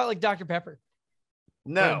 What about like Dr. Pepper?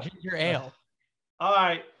 No. Ginger ale. All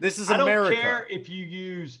right. This is America. America. I don't care if you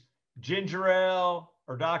use ginger ale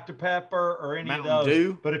or Dr. Pepper or any Mountain of those.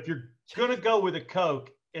 Dew. But if you're going to go with a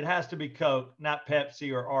Coke, it has to be Coke, not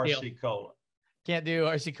Pepsi or RC Cola. Can't do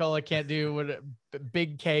RC Cola. Can't do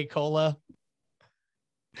Big K Cola.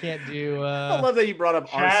 Can't do. I love that you brought up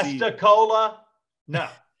Shasta Cola. No.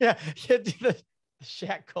 Yeah. Can't do the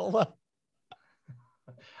Shaq Cola.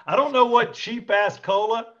 I don't know what cheap ass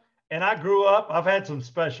cola. And I grew up, I've had some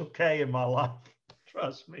Special K in my life.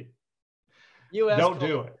 Trust me. Don't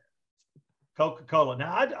do it. Coca-Cola.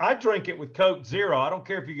 Now, I drink it with Coke Zero. I don't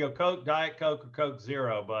care if you go Coke, Diet Coke, or Coke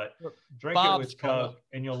Zero, but drink Bob's it with Coke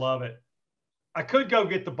and you'll love it. I could go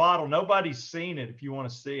get the bottle. Nobody's seen it if you want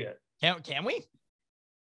to see it. Can we?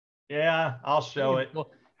 Yeah, I'll show it.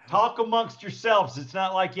 Talk amongst yourselves. It's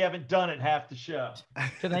not like you haven't done it half the show.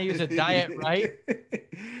 Can I use a Diet Right?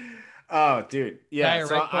 Oh, dude. Yeah. Diet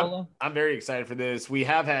So Right Cola? I'm very excited for this. We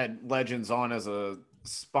have had Legends on as a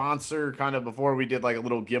sponsor kind of before. We did like a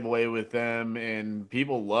little giveaway with them, and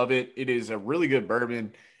people love it. It is a really good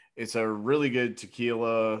bourbon. It's a really good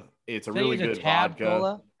tequila. It's a really good vodka.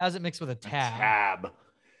 Cola? How's it mixed with a tab?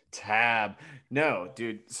 Tab. No,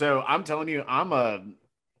 dude. So I'm telling you, I'm a,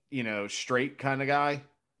 straight kind of guy.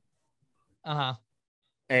 Uh-huh.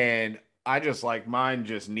 And I just like mine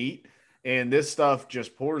just neat. And this stuff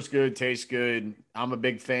just pours good, tastes good. I'm a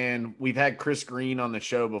big fan. We've had Chris Green on the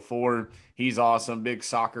show before. He's awesome. Big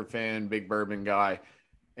soccer fan, big bourbon guy.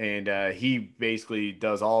 And he basically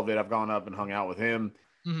does all of it. I've gone up and hung out with him.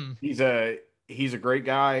 Mm-hmm. He's a great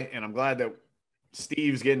guy. And I'm glad that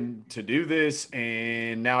Steve's getting to do this.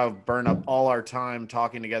 And now I've burned up all our time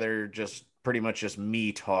talking together, just pretty much just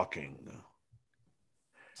me talking.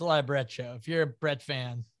 It's a lot of Brett show. If you're a Brett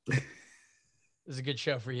fan, this is a good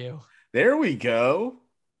show for you. There we go.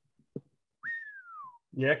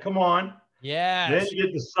 Yeah, come on. Yeah. Then you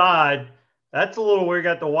get the side. That's a little weird.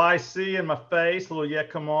 Got the YC in my face. A little, yeah,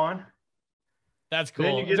 come on. That's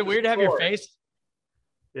cool. Is it weird to have your face?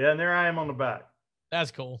 Yeah, and there I am on the back.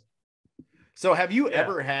 That's cool. So have you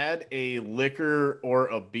ever had a liquor or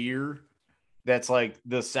a beer that's like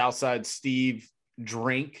the Southside Steve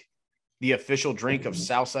drink, the official drink of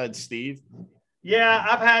Southside Steve? Yeah,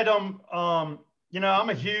 I've had them.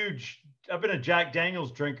 I've been a Jack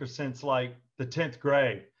Daniels drinker since like the 10th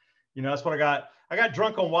grade. That's what I got. I got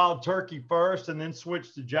drunk on Wild Turkey first and then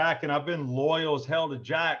switched to Jack, and I've been loyal as hell to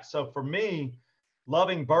Jack. So for me,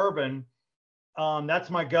 loving bourbon, that's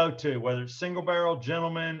my go-to, whether it's Single Barrel,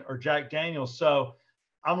 Gentleman, or Jack Daniels. So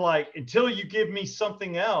I'm like, until you give me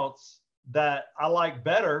something else that I like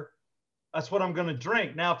better, that's what I'm going to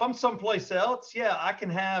drink. Now, if I'm someplace else, yeah, I can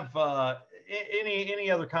have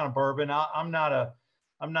any other kind of bourbon. I'm not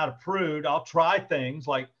a prude. I'll try things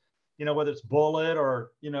like, whether it's Bullet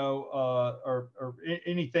or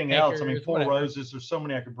anything else. I mean, Four Roses, there's so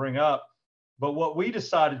many I could bring up. But what we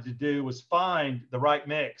decided to do was find the right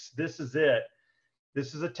mix. This is it.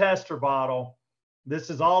 This is a tester bottle. This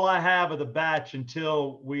is all I have of the batch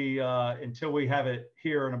until we have it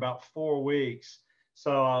here in about 4 weeks.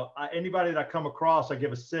 So anybody that I come across, I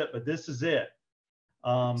give a sip, but this is it.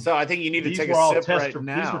 So I think you need to take a sip right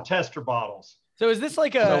now. These were tester bottles. So is this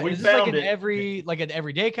like an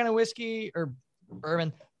everyday kind of whiskey or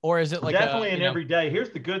bourbon, or is it like definitely an everyday? Here's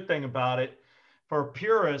the good thing about it for a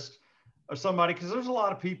purist. or somebody, because there's a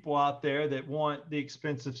lot of people out there that want the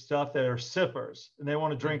expensive stuff that are sippers and they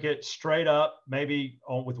want to drink it straight up, maybe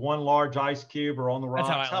with one large ice cube or on the That's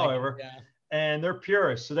how rocks, I like however. it. Yeah. And they're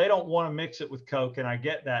purists, so they don't want to mix it with Coke, and I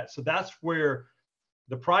get that. So that's where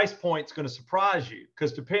the price point's going to surprise you,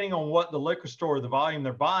 because depending on what the liquor store, the volume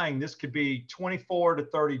they're buying, this could be $24 to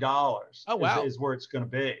 $30. Oh, wow. is where it's going to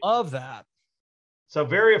be. Of that. So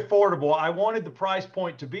very affordable. I wanted the price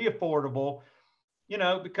point to be affordable,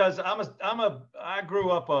 because I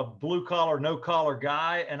grew up a blue collar, no collar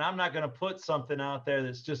guy, and I'm not going to put something out there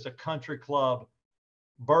that's just a country club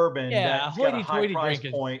bourbon that's got a high price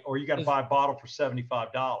point, or you got to buy a bottle for $75.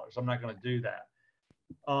 I'm not going to do that.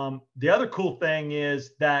 The other cool thing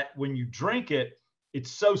is that when you drink it,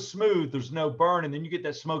 it's so smooth, there's no burn, and then you get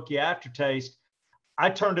that smoky aftertaste.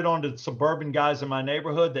 I turned it on to suburban guys in my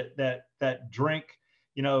neighborhood that drink,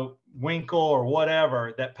 Winkle or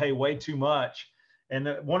whatever, that pay way too much. And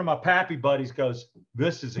one of my pappy buddies goes,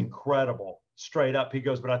 "This is incredible," straight up. He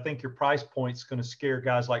goes, "But I think your price point's going to scare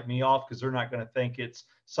guys like me off, because they're not going to think it's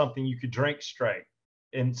something you could drink straight."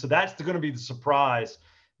 And so that's going to be the surprise,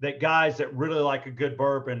 that guys that really like a good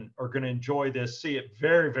bourbon are going to enjoy this, see it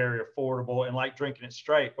very, very affordable, and like drinking it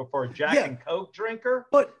straight. But for a Jack and Coke drinker,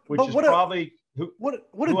 which is probably who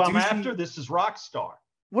I'm after, this is Rockstar.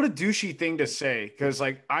 What a douchey thing to say. Because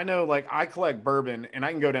like, I know, like, I collect bourbon and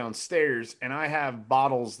I can go downstairs and I have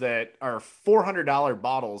bottles that are $400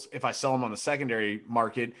 bottles if I sell them on the secondary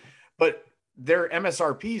market, but their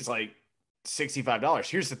MSRP is like $65.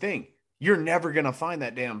 Here's the thing. You're never going to find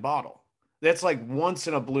that damn bottle. That's like once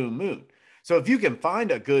in a blue moon. So if you can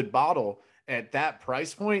find a good bottle at that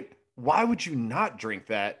price point, why would you not drink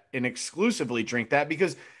that and exclusively drink that?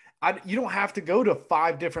 Because you don't have to go to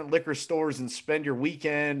 5 different liquor stores and spend your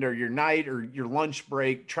weekend or your night or your lunch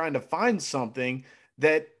break trying to find something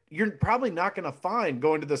that you're probably not going to find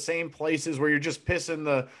going to the same places where you're just pissing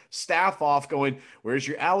the staff off going, "Where's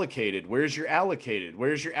your allocated? Where's your allocated?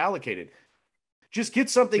 Where's your allocated?" Just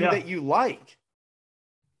get something that you like.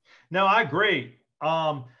 No, I agree.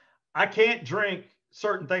 I can't drink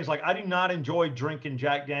certain things. Like, I do not enjoy drinking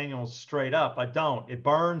Jack Daniels straight up. I don't. It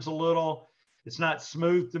burns a little. It's not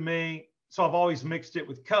smooth to me. So I've always mixed it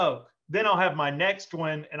with Coke. Then I'll have my next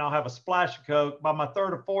one and I'll have a splash of Coke. By my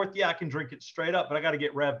third or fourth, I can drink it straight up, but I got to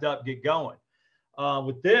get revved up, get going.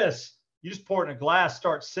 With this, you just pour it in a glass,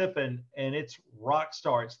 start sipping, and it's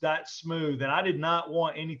Rockstar. It's that smooth. And I did not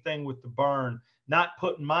want anything with the burn, not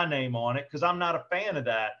putting my name on it, because I'm not a fan of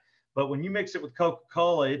that. But when you mix it with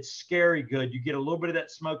Coca-Cola, it's scary good. You get a little bit of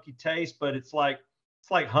that smoky taste, but it's like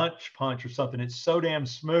Hunch Punch or something. It's so damn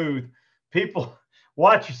smooth. People,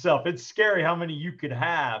 watch yourself. It's scary how many you could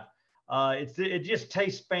have. It just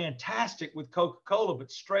tastes fantastic with Coca-Cola, but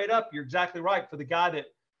straight up, you're exactly right. For the guy that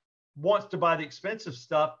wants to buy the expensive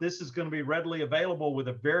stuff, this is going to be readily available with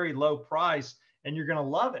a very low price, and you're going to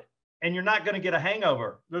love it. And you're not going to get a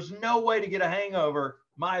hangover. There's no way to get a hangover,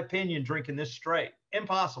 my opinion, drinking this straight.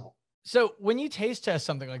 Impossible. So when you taste test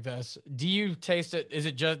something like this, do you taste it? Is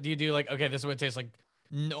it just, do you do like, okay, this is what it tastes like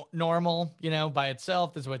normal, by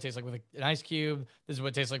itself? This is what it tastes like with an ice cube. This is what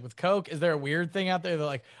it tastes like with Coke. Is there a weird thing out there that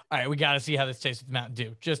like, all right, we got to see how this tastes with Mountain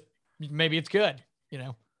Dew. Just maybe it's good,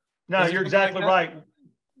 No, you're exactly right.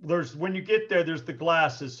 When you get there, there's the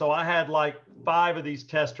glasses. So I had like 5 of these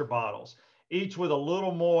tester bottles, each with a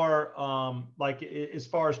little more, like as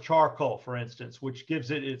far as charcoal, for instance, which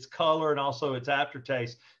gives it its color and also its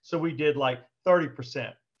aftertaste. So we did like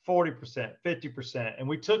 30%, 40%, 50. And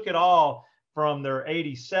we took it all from their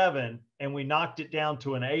 87 and we knocked it down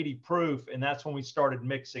to an 80 proof. And that's when we started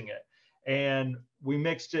mixing it. And we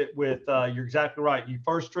mixed it with, you're exactly right. You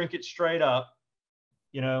first drink it straight up,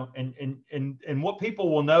 and what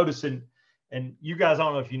people will notice, and you guys, I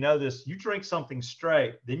don't know if you know this, you drink something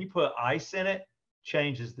straight, then you put ice in it,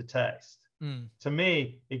 changes the taste. To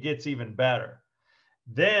me, it gets even better.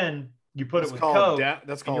 Then you put it with Coke.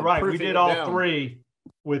 That's called. You're right. We did all 3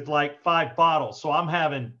 with like 5 bottles. So I'm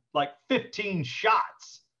having like 15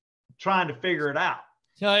 shots trying to figure it out.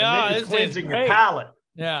 Oh, yeah, and then it's cleansing your palate.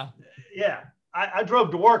 Yeah. Yeah. I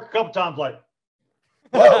drove to work a couple times like,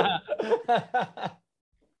 whoa.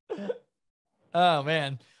 Oh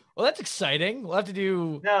man. Well, that's exciting. We'll have to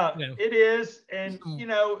do. No, it is, and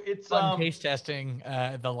it's fun taste testing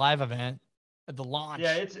at the live event at the launch.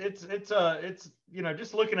 Yeah, it's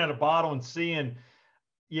just looking at a bottle and seeing,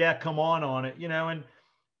 come on it, and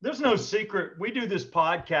there's no secret. We do this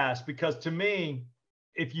podcast because, to me,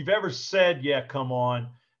 if you've ever said come on,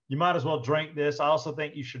 you might as well drink this. I also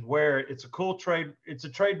think you should wear it. It's a cool trade. It's a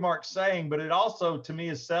trademark saying, but it also, to me,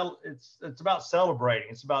 is it's about celebrating.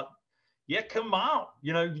 It's about yeah, come on.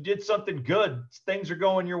 You know, you did something good. Things are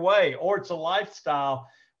going your way. Or it's a lifestyle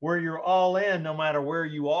where you're all in no matter where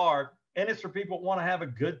you are. And it's for people that want to have a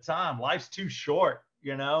good time. Life's too short,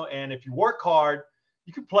 you know, and if you work hard,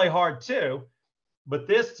 you can play hard too. But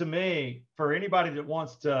this to me, for anybody that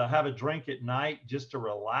wants to have a drink at night just to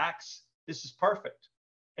relax, this is perfect.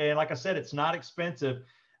 And like I said, it's not expensive.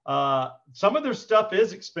 Some of their stuff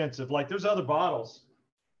is expensive. Like there's other bottles.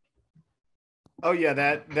 Oh yeah,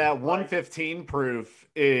 that 115 proof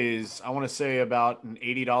is, I want to say, about an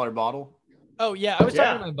 $80 bottle. Oh yeah, I was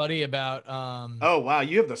talking to my buddy about. Oh wow,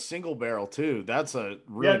 you have the single barrel too. That's a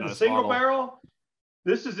really nice the single bottle. barrel.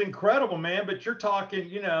 This is incredible, man. But you're talking,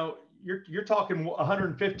 you know, you're talking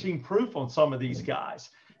 115 proof on some of these guys,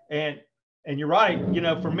 and you're right. You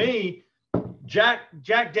know, for me, Jack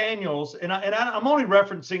Daniels, and I'm only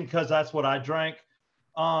referencing because that's what I drank.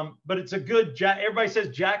 But it's a good Jack. Everybody says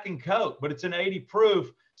Jack and Coke, but it's an 80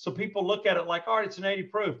 proof. So people look at it like, all right, it's an 80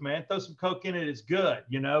 proof, man. Throw some Coke in it, it's good,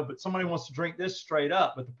 you know. But somebody wants to drink this straight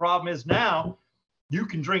up. But the problem is now you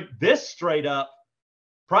can drink this straight up.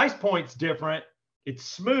 Price point's different. It's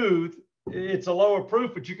smooth. It's a lower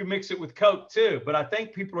proof, but you can mix it with Coke too. But I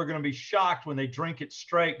think people are going to be shocked when they drink it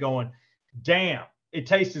straight, going, damn, it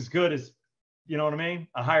tastes as good as, you know what I mean?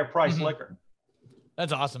 A higher price liquor.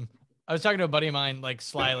 That's awesome. I was talking to a buddy of mine, like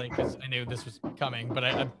slyly, because I knew this was coming, but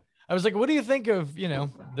I was like, what do you think of, you know,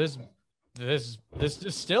 this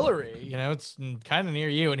distillery? You know, it's kind of near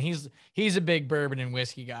you. And he's a big bourbon and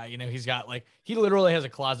whiskey guy. You know, he's got like, he literally has a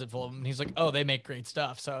closet full of them. And he's like, oh, they make great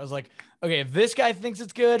stuff. So I was like, okay, if this guy thinks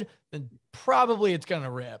it's good, then probably it's going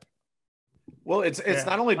to rip. Well, it's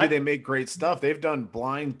not only do they make great stuff, they've done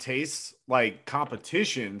blind tastes like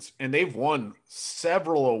competitions, and they've won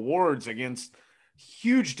several awards against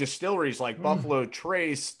huge distilleries like Buffalo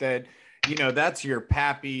Trace, that, you know, that's your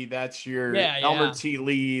Pappy, that's your Elmer T.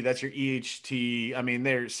 Lee, that's your EHT. I mean,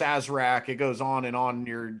 there's Sazerac, it goes on,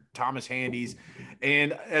 your Thomas Handy's.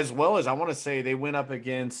 And as well as, I want to say, they went up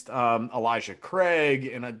against Elijah Craig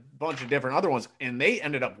and a bunch of different other ones, and they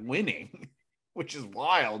ended up winning, which is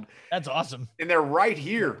wild. That's awesome. And they're right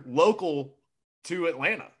here, local to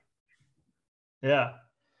Atlanta. Yeah.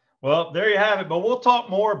 Well, there you have it. But we'll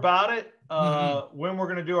talk more about it when we're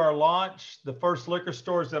going to do our launch, the first liquor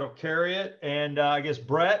stores that'll carry it. And I guess,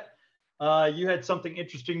 Brett, you had something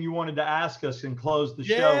interesting you wanted to ask us and close the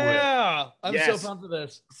show with. Yeah, I'm so pumped for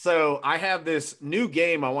this. So I have this new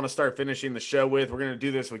game I want to start finishing the show with. We're going to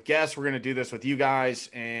do this with guests. We're going to do this with you guys.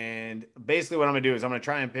 And basically what I'm going to do is I'm going to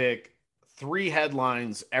try and pick 3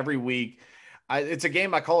 headlines every week. It's a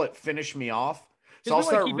game, I call it Finish Me Off. So I'll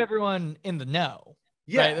start keep everyone in the know.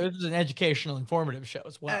 Yeah. Right? This is an educational, informative show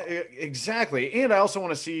as well. Exactly. And I also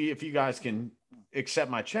want to see if you guys can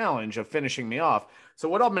accept my challenge of finishing me off. So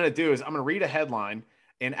what I'm going to do is I'm going to read a headline.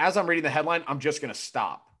 And as I'm reading the headline, I'm just going to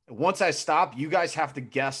stop. Once I stop, you guys have to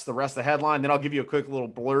guess the rest of the headline. Then I'll give you a quick little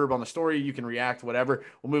blurb on the story. You can react, whatever.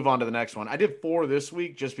 We'll move on to the next one. I did 4 this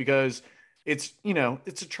week just because it's, you know,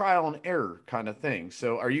 it's a trial and error kind of thing.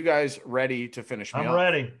 So are you guys ready to finish me off? I'm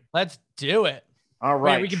ready. Let's do it. All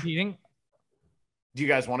right. Wait, are we competing? Do you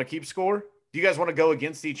guys want to keep score? Do you guys want to go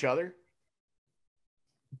against each other?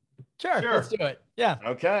 Sure. Let's do it. Yeah.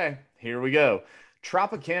 Okay, here we go.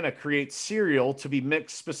 Tropicana creates cereal to be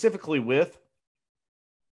mixed specifically with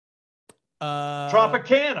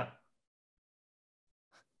Tropicana.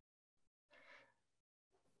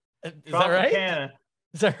 Is that right?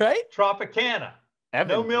 Is that right? Tropicana.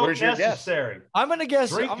 Evan, no milk where's your necessary. Guess? I'm gonna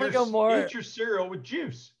guess. I'm gonna go more. Eat your cereal with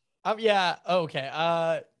juice. Yeah. Okay.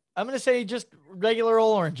 I'm gonna say just regular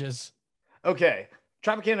old oranges. Okay.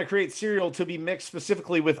 Tropicana creates cereal to be mixed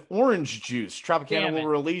specifically with orange juice. Tropicana will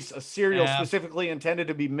release a cereal specifically intended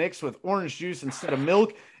to be mixed with orange juice instead of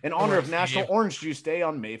milk in honor of National Orange Juice Day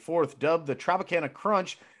on May 4th. Dubbed the Tropicana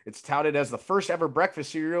Crunch, it's touted as the first ever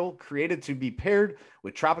breakfast cereal created to be paired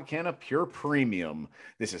with Tropicana Pure Premium.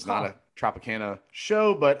 This is not a Tropicana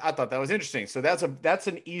show, but I thought that was interesting. So that's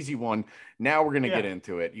an easy one. Now we're going to get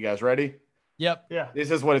into it. You guys ready? Yep. Yeah. This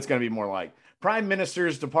is what it's going to be more like. Prime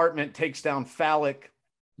Minister's department takes down phallic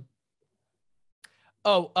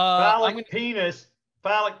penis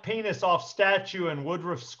off statue in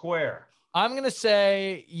Woodruff Square. I'm gonna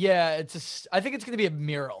say, I think it's gonna be a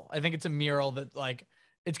mural. I think it's a mural that, like,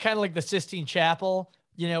 it's kind of like the Sistine Chapel,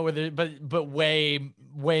 you know, where but way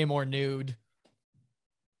more nude.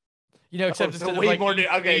 You know, except it's way more nude.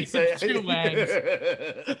 Okay, so two legs.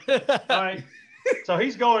 All right. So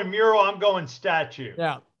he's going mural. I'm going statue.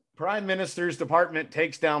 Yeah. Prime Minister's department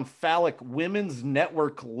takes down phallic women's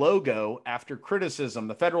network logo after criticism.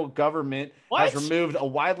 The federal government has removed a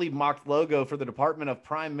widely mocked logo for the Department of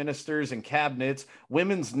Prime Ministers and Cabinets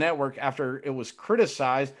Women's Network after it was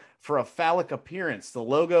criticized for a phallic appearance. The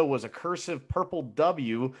logo was a cursive purple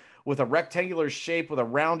W with a rectangular shape with a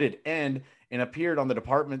rounded end and appeared on the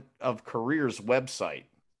Department of Careers website.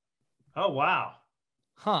 Oh, wow.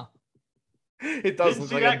 Huh. It does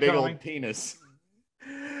look like a big old penis.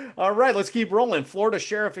 All right, let's keep rolling. Florida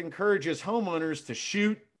sheriff encourages homeowners to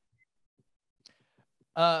shoot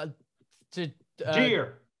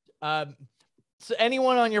deer. So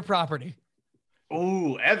anyone on your property.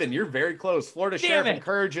 Oh, Evan, you're very close. Florida sheriff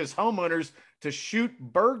encourages homeowners to shoot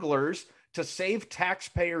burglars to save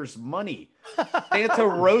taxpayers' money. Santa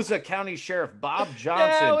Rosa County Sheriff Bob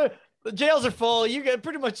Johnson. Yeah, the jails are full. You get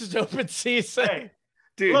pretty much just open season. Hey,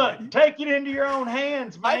 dude, look, take it into your own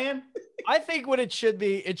hands, man. I think what it should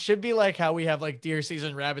be like how we have like deer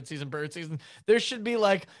season, rabbit season, bird season. There should be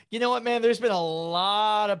like, you know what, man, there's been a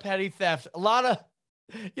lot of petty theft, a lot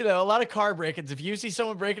of car break-ins. If you see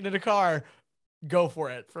someone breaking into a car, go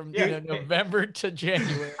for it from November to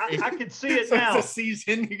January. I can see it now. It's a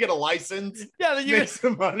season, you get a license. Yeah, you make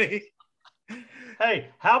some money. Hey,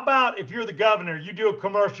 how about if you're the governor, you do a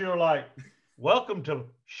commercial like, welcome to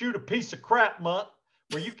Shoot a Piece of Crap Month,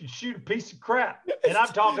 where you can shoot a piece of crap. And I'm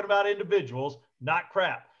talking about individuals, not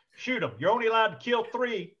crap. Shoot them. You're only allowed to kill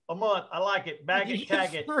 3 a month. I like it. Bag it,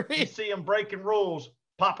 tag it. You see them breaking rules,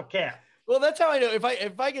 pop a cap. Well, that's how I know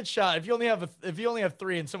if I get shot. If you only have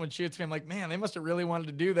 3 and someone shoots me, I'm like, man, they must have really wanted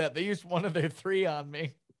to do that. They used one of their 3 on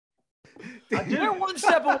me. They're one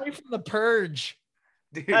step away from the purge.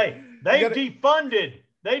 Dude, hey, they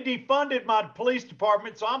defunded my police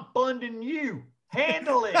department, so I'm funding you.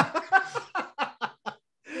 Handle it.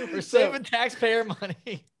 We're saving taxpayer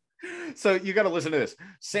money. So you got to listen to this.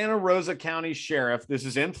 Santa Rosa County Sheriff, this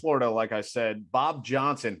is in Florida, like I said, Bob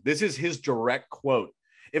Johnson. This is his direct quote.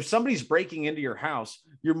 If somebody's breaking into your house,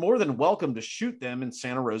 you're more than welcome to shoot them in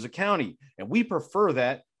Santa Rosa County. And we prefer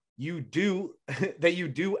that you do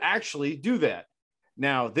actually do that.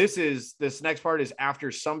 Now, this next part is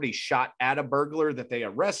after somebody shot at a burglar that they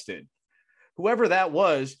arrested. Whoever that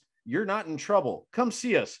was, you're not in trouble. Come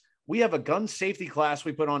see us. We have a gun safety class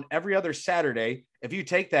we put on every other Saturday. If you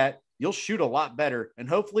take that, you'll shoot a lot better, and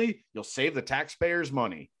hopefully you'll save the taxpayers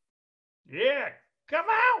money. Yeah, come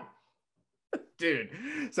out. Dude.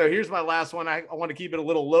 So here's my last one. I want to keep it a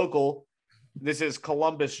little local. This is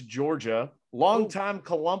Columbus, Georgia. Longtime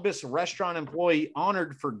Columbus restaurant employee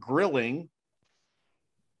honored for grilling.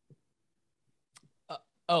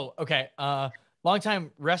 Okay.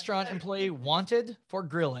 Longtime restaurant employee wanted for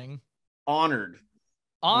grilling. Honored.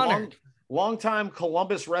 Longtime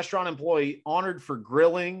Columbus restaurant employee honored for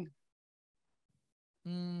grilling.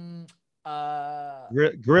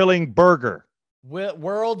 Grilling burger.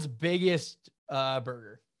 World's biggest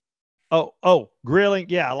burger. Oh, grilling.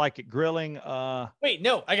 Yeah, I like it. Grilling. Wait,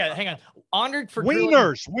 no, I got it. Hang on. Honored for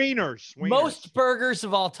wieners. Most burgers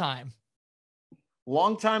of all time.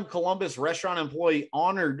 Longtime Columbus restaurant employee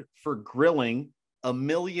honored for grilling 1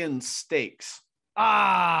 million steaks.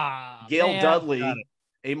 Gail Dudley,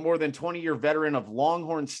 a more than 20-year veteran of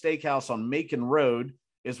Longhorn Steakhouse on Macon Road,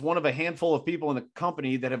 is one of a handful of people in the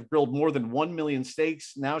company that have grilled more than 1 million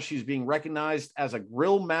steaks. Now she's being recognized as a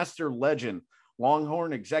grill master legend.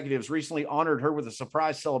 Longhorn executives recently honored her with a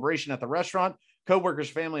surprise celebration at the restaurant.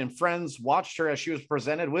 Coworkers, family, and friends watched her as she was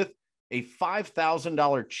presented with a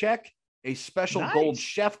 $5,000 check, a special gold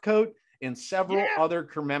chef coat, and several other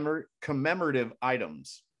commemorative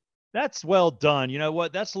items. That's well done. You know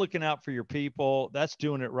what? That's looking out for your people. That's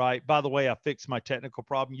doing it right. By the way, I fixed my technical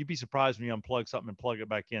problem. You'd be surprised when you unplug something and plug it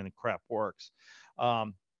back in and crap works.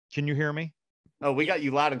 Can you hear me? Oh, we got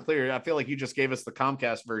you loud and clear. I feel like you just gave us the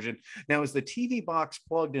Comcast version. Now, is the TV box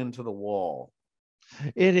plugged into the wall?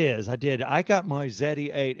 It is. I did. I got my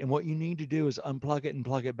ZD8, and what you need to do is unplug it and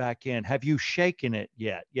plug it back in. Have you shaken it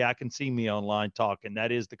yet? Yeah, I can see me online talking.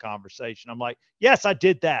 That is the conversation. I'm like, yes, I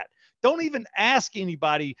did that. Don't even ask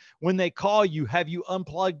anybody when they call you, have you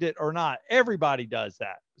unplugged it or not? Everybody does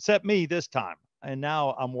that, except me this time. And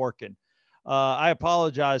now I'm working. I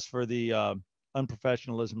apologize for the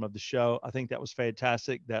unprofessionalism of the show. I think that was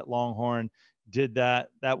fantastic that Longhorn did that.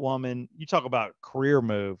 That woman, you talk about career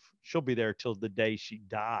move. She'll be there till the day she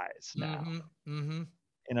dies now. Mm-hmm.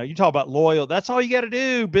 You know, you talk about loyal. That's all you got to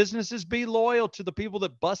do. Businesses, be loyal to the people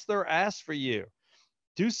that bust their ass for you.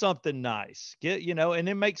 Do something nice, and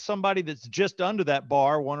then make somebody that's just under that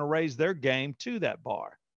bar want to raise their game to that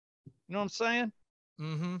bar. You know what I'm saying?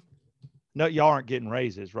 Mm-hmm. No, y'all aren't getting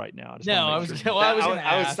raises right now. No, I was sure. well, I was gonna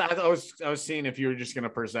ask. I was seeing if you were just going to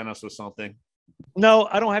present us with something. No,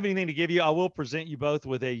 I don't have anything to give you. I will present you both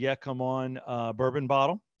with a Yeah Come On bourbon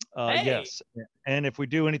bottle. Hey. Yes. And if we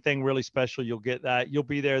do anything really special, you'll get that. You'll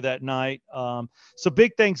be there that night. So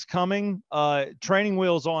big things coming. Training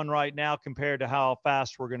wheels on right now compared to how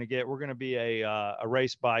fast we're going to get. We're going to be a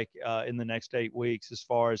race bike in the next 8 weeks as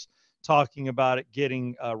far as talking about it,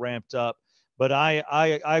 getting ramped up. But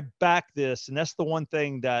I back this. And that's the one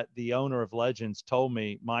thing that the owner of Legends told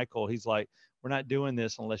me, Michael. He's like, we're not doing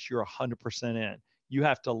this unless you're 100% in. You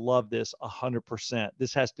have to love this 100%.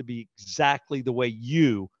 This has to be exactly the way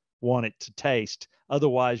you want it to taste.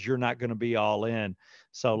 Otherwise, you're not going to be all in.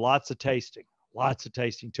 So lots of tasting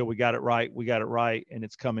till we got it right. We got it right, and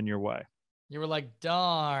it's coming your way. You were like,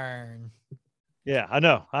 darn. Yeah, I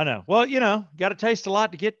know. Well, got to taste a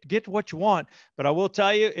lot to get to what you want. But I will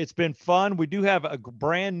tell you, it's been fun. We do have a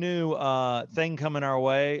brand new thing coming our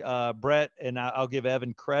way. Brett and I'll give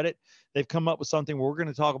Evan credit. They've come up with something where we're going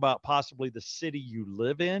to talk about possibly the city you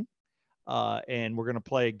live in. And we're going to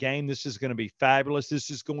play a game. This is going to be fabulous. This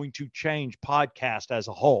is going to change podcast as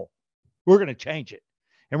a whole. We're going to change it,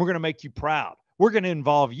 and we're going to make you proud. We're going to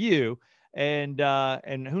involve you. And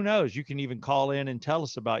who knows, you can even call in and tell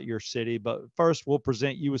us about your city. But first, we'll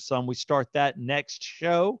present you with some. We start that next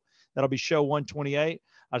show. That'll be show 128.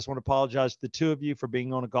 I just want to apologize to the two of you for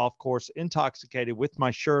being on a golf course intoxicated with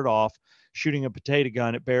my shirt off, shooting a potato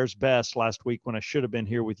gun at Bears Best last week when I should have been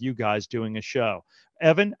here with you guys doing a show.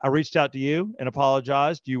 Evan, I reached out to you and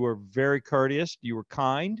apologized. You were very courteous. You were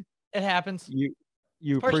kind. It happens. You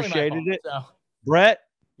appreciated it. So. Brett,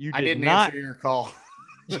 you I didn't not answer your call.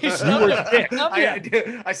 You were a dick.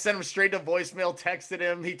 I sent him straight to voicemail, texted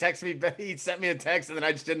him. He texted me. He sent me a text, and then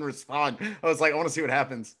I just didn't respond. I was like, I want to see what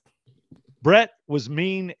happens. Brett was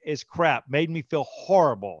mean as crap, made me feel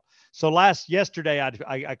horrible. So yesterday,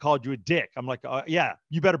 I called you a dick. I'm like, yeah,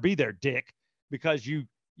 you better be there, dick, because you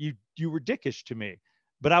were dickish to me,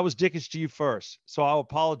 but I was dickish to you first. So I'll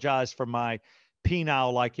apologize for my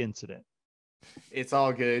penile-like incident. It's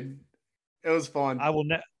all good. It was fun. I will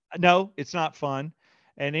no, it's not fun.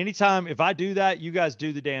 And anytime, if I do that, you guys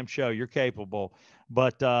do the damn show. You're capable.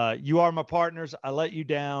 But you are my partners. I let you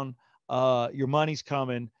down. Your money's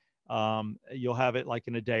coming. You'll have it like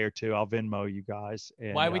in a day or two. I'll Venmo you guys.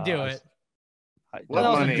 And, why we do it? What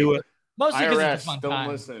money? Do it. Mostly because it's a IRS, fun don't time.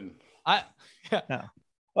 listen. No.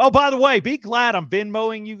 Oh, by the way, be glad I'm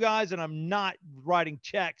Venmoing you guys, and I'm not writing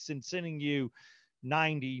checks and sending you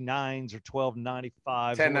 99s or 12.95s.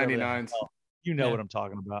 10.99s. You know what I'm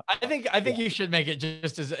talking about. I think you should make it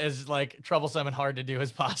just as like troublesome and hard to do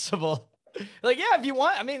as possible. Like, yeah, if you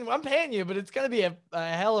want, I mean, I'm paying you, but it's going to be a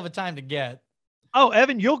hell of a time to get. Oh,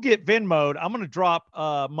 Evan, you'll get Venmo'd. I'm going to drop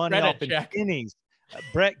money Credit off in check. pennies.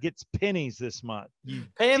 Brett gets pennies this month.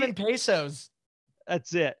 Pay him in pesos.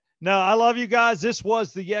 That's it. No, I love you guys. This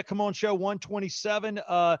was the Yeah Come On Show 127.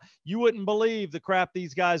 You wouldn't believe the crap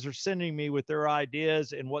these guys are sending me with their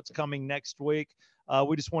ideas and what's coming next week.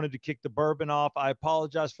 We just wanted to kick the bourbon off. I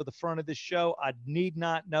apologize for the front of this show. I need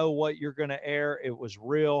not know what you're going to air. It was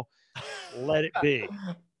real. Let it be.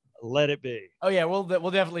 Let it be. Oh yeah, we'll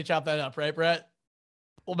definitely chop that up, right, Brett?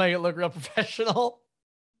 We'll make it look real professional.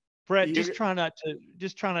 Brett, just try not to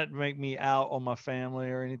make me out on my family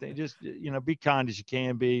or anything. Just, be kind as you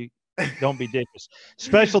can be. Don't be dickish.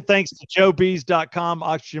 Special thanks to joebees.com,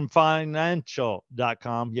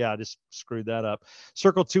 oxygenfinancial.com. Yeah, I just screwed that up.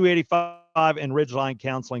 Circle 285 and Ridgeline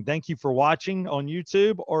Counseling. Thank you for watching on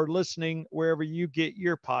YouTube or listening wherever you get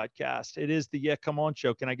your podcast. It is the Yeah Come On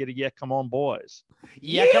Show. Can I get a Yeah Come On, boys?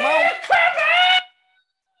 Yeah, come on.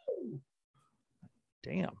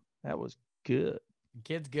 Damn, that was good. The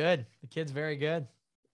kid's good. The kid's very good.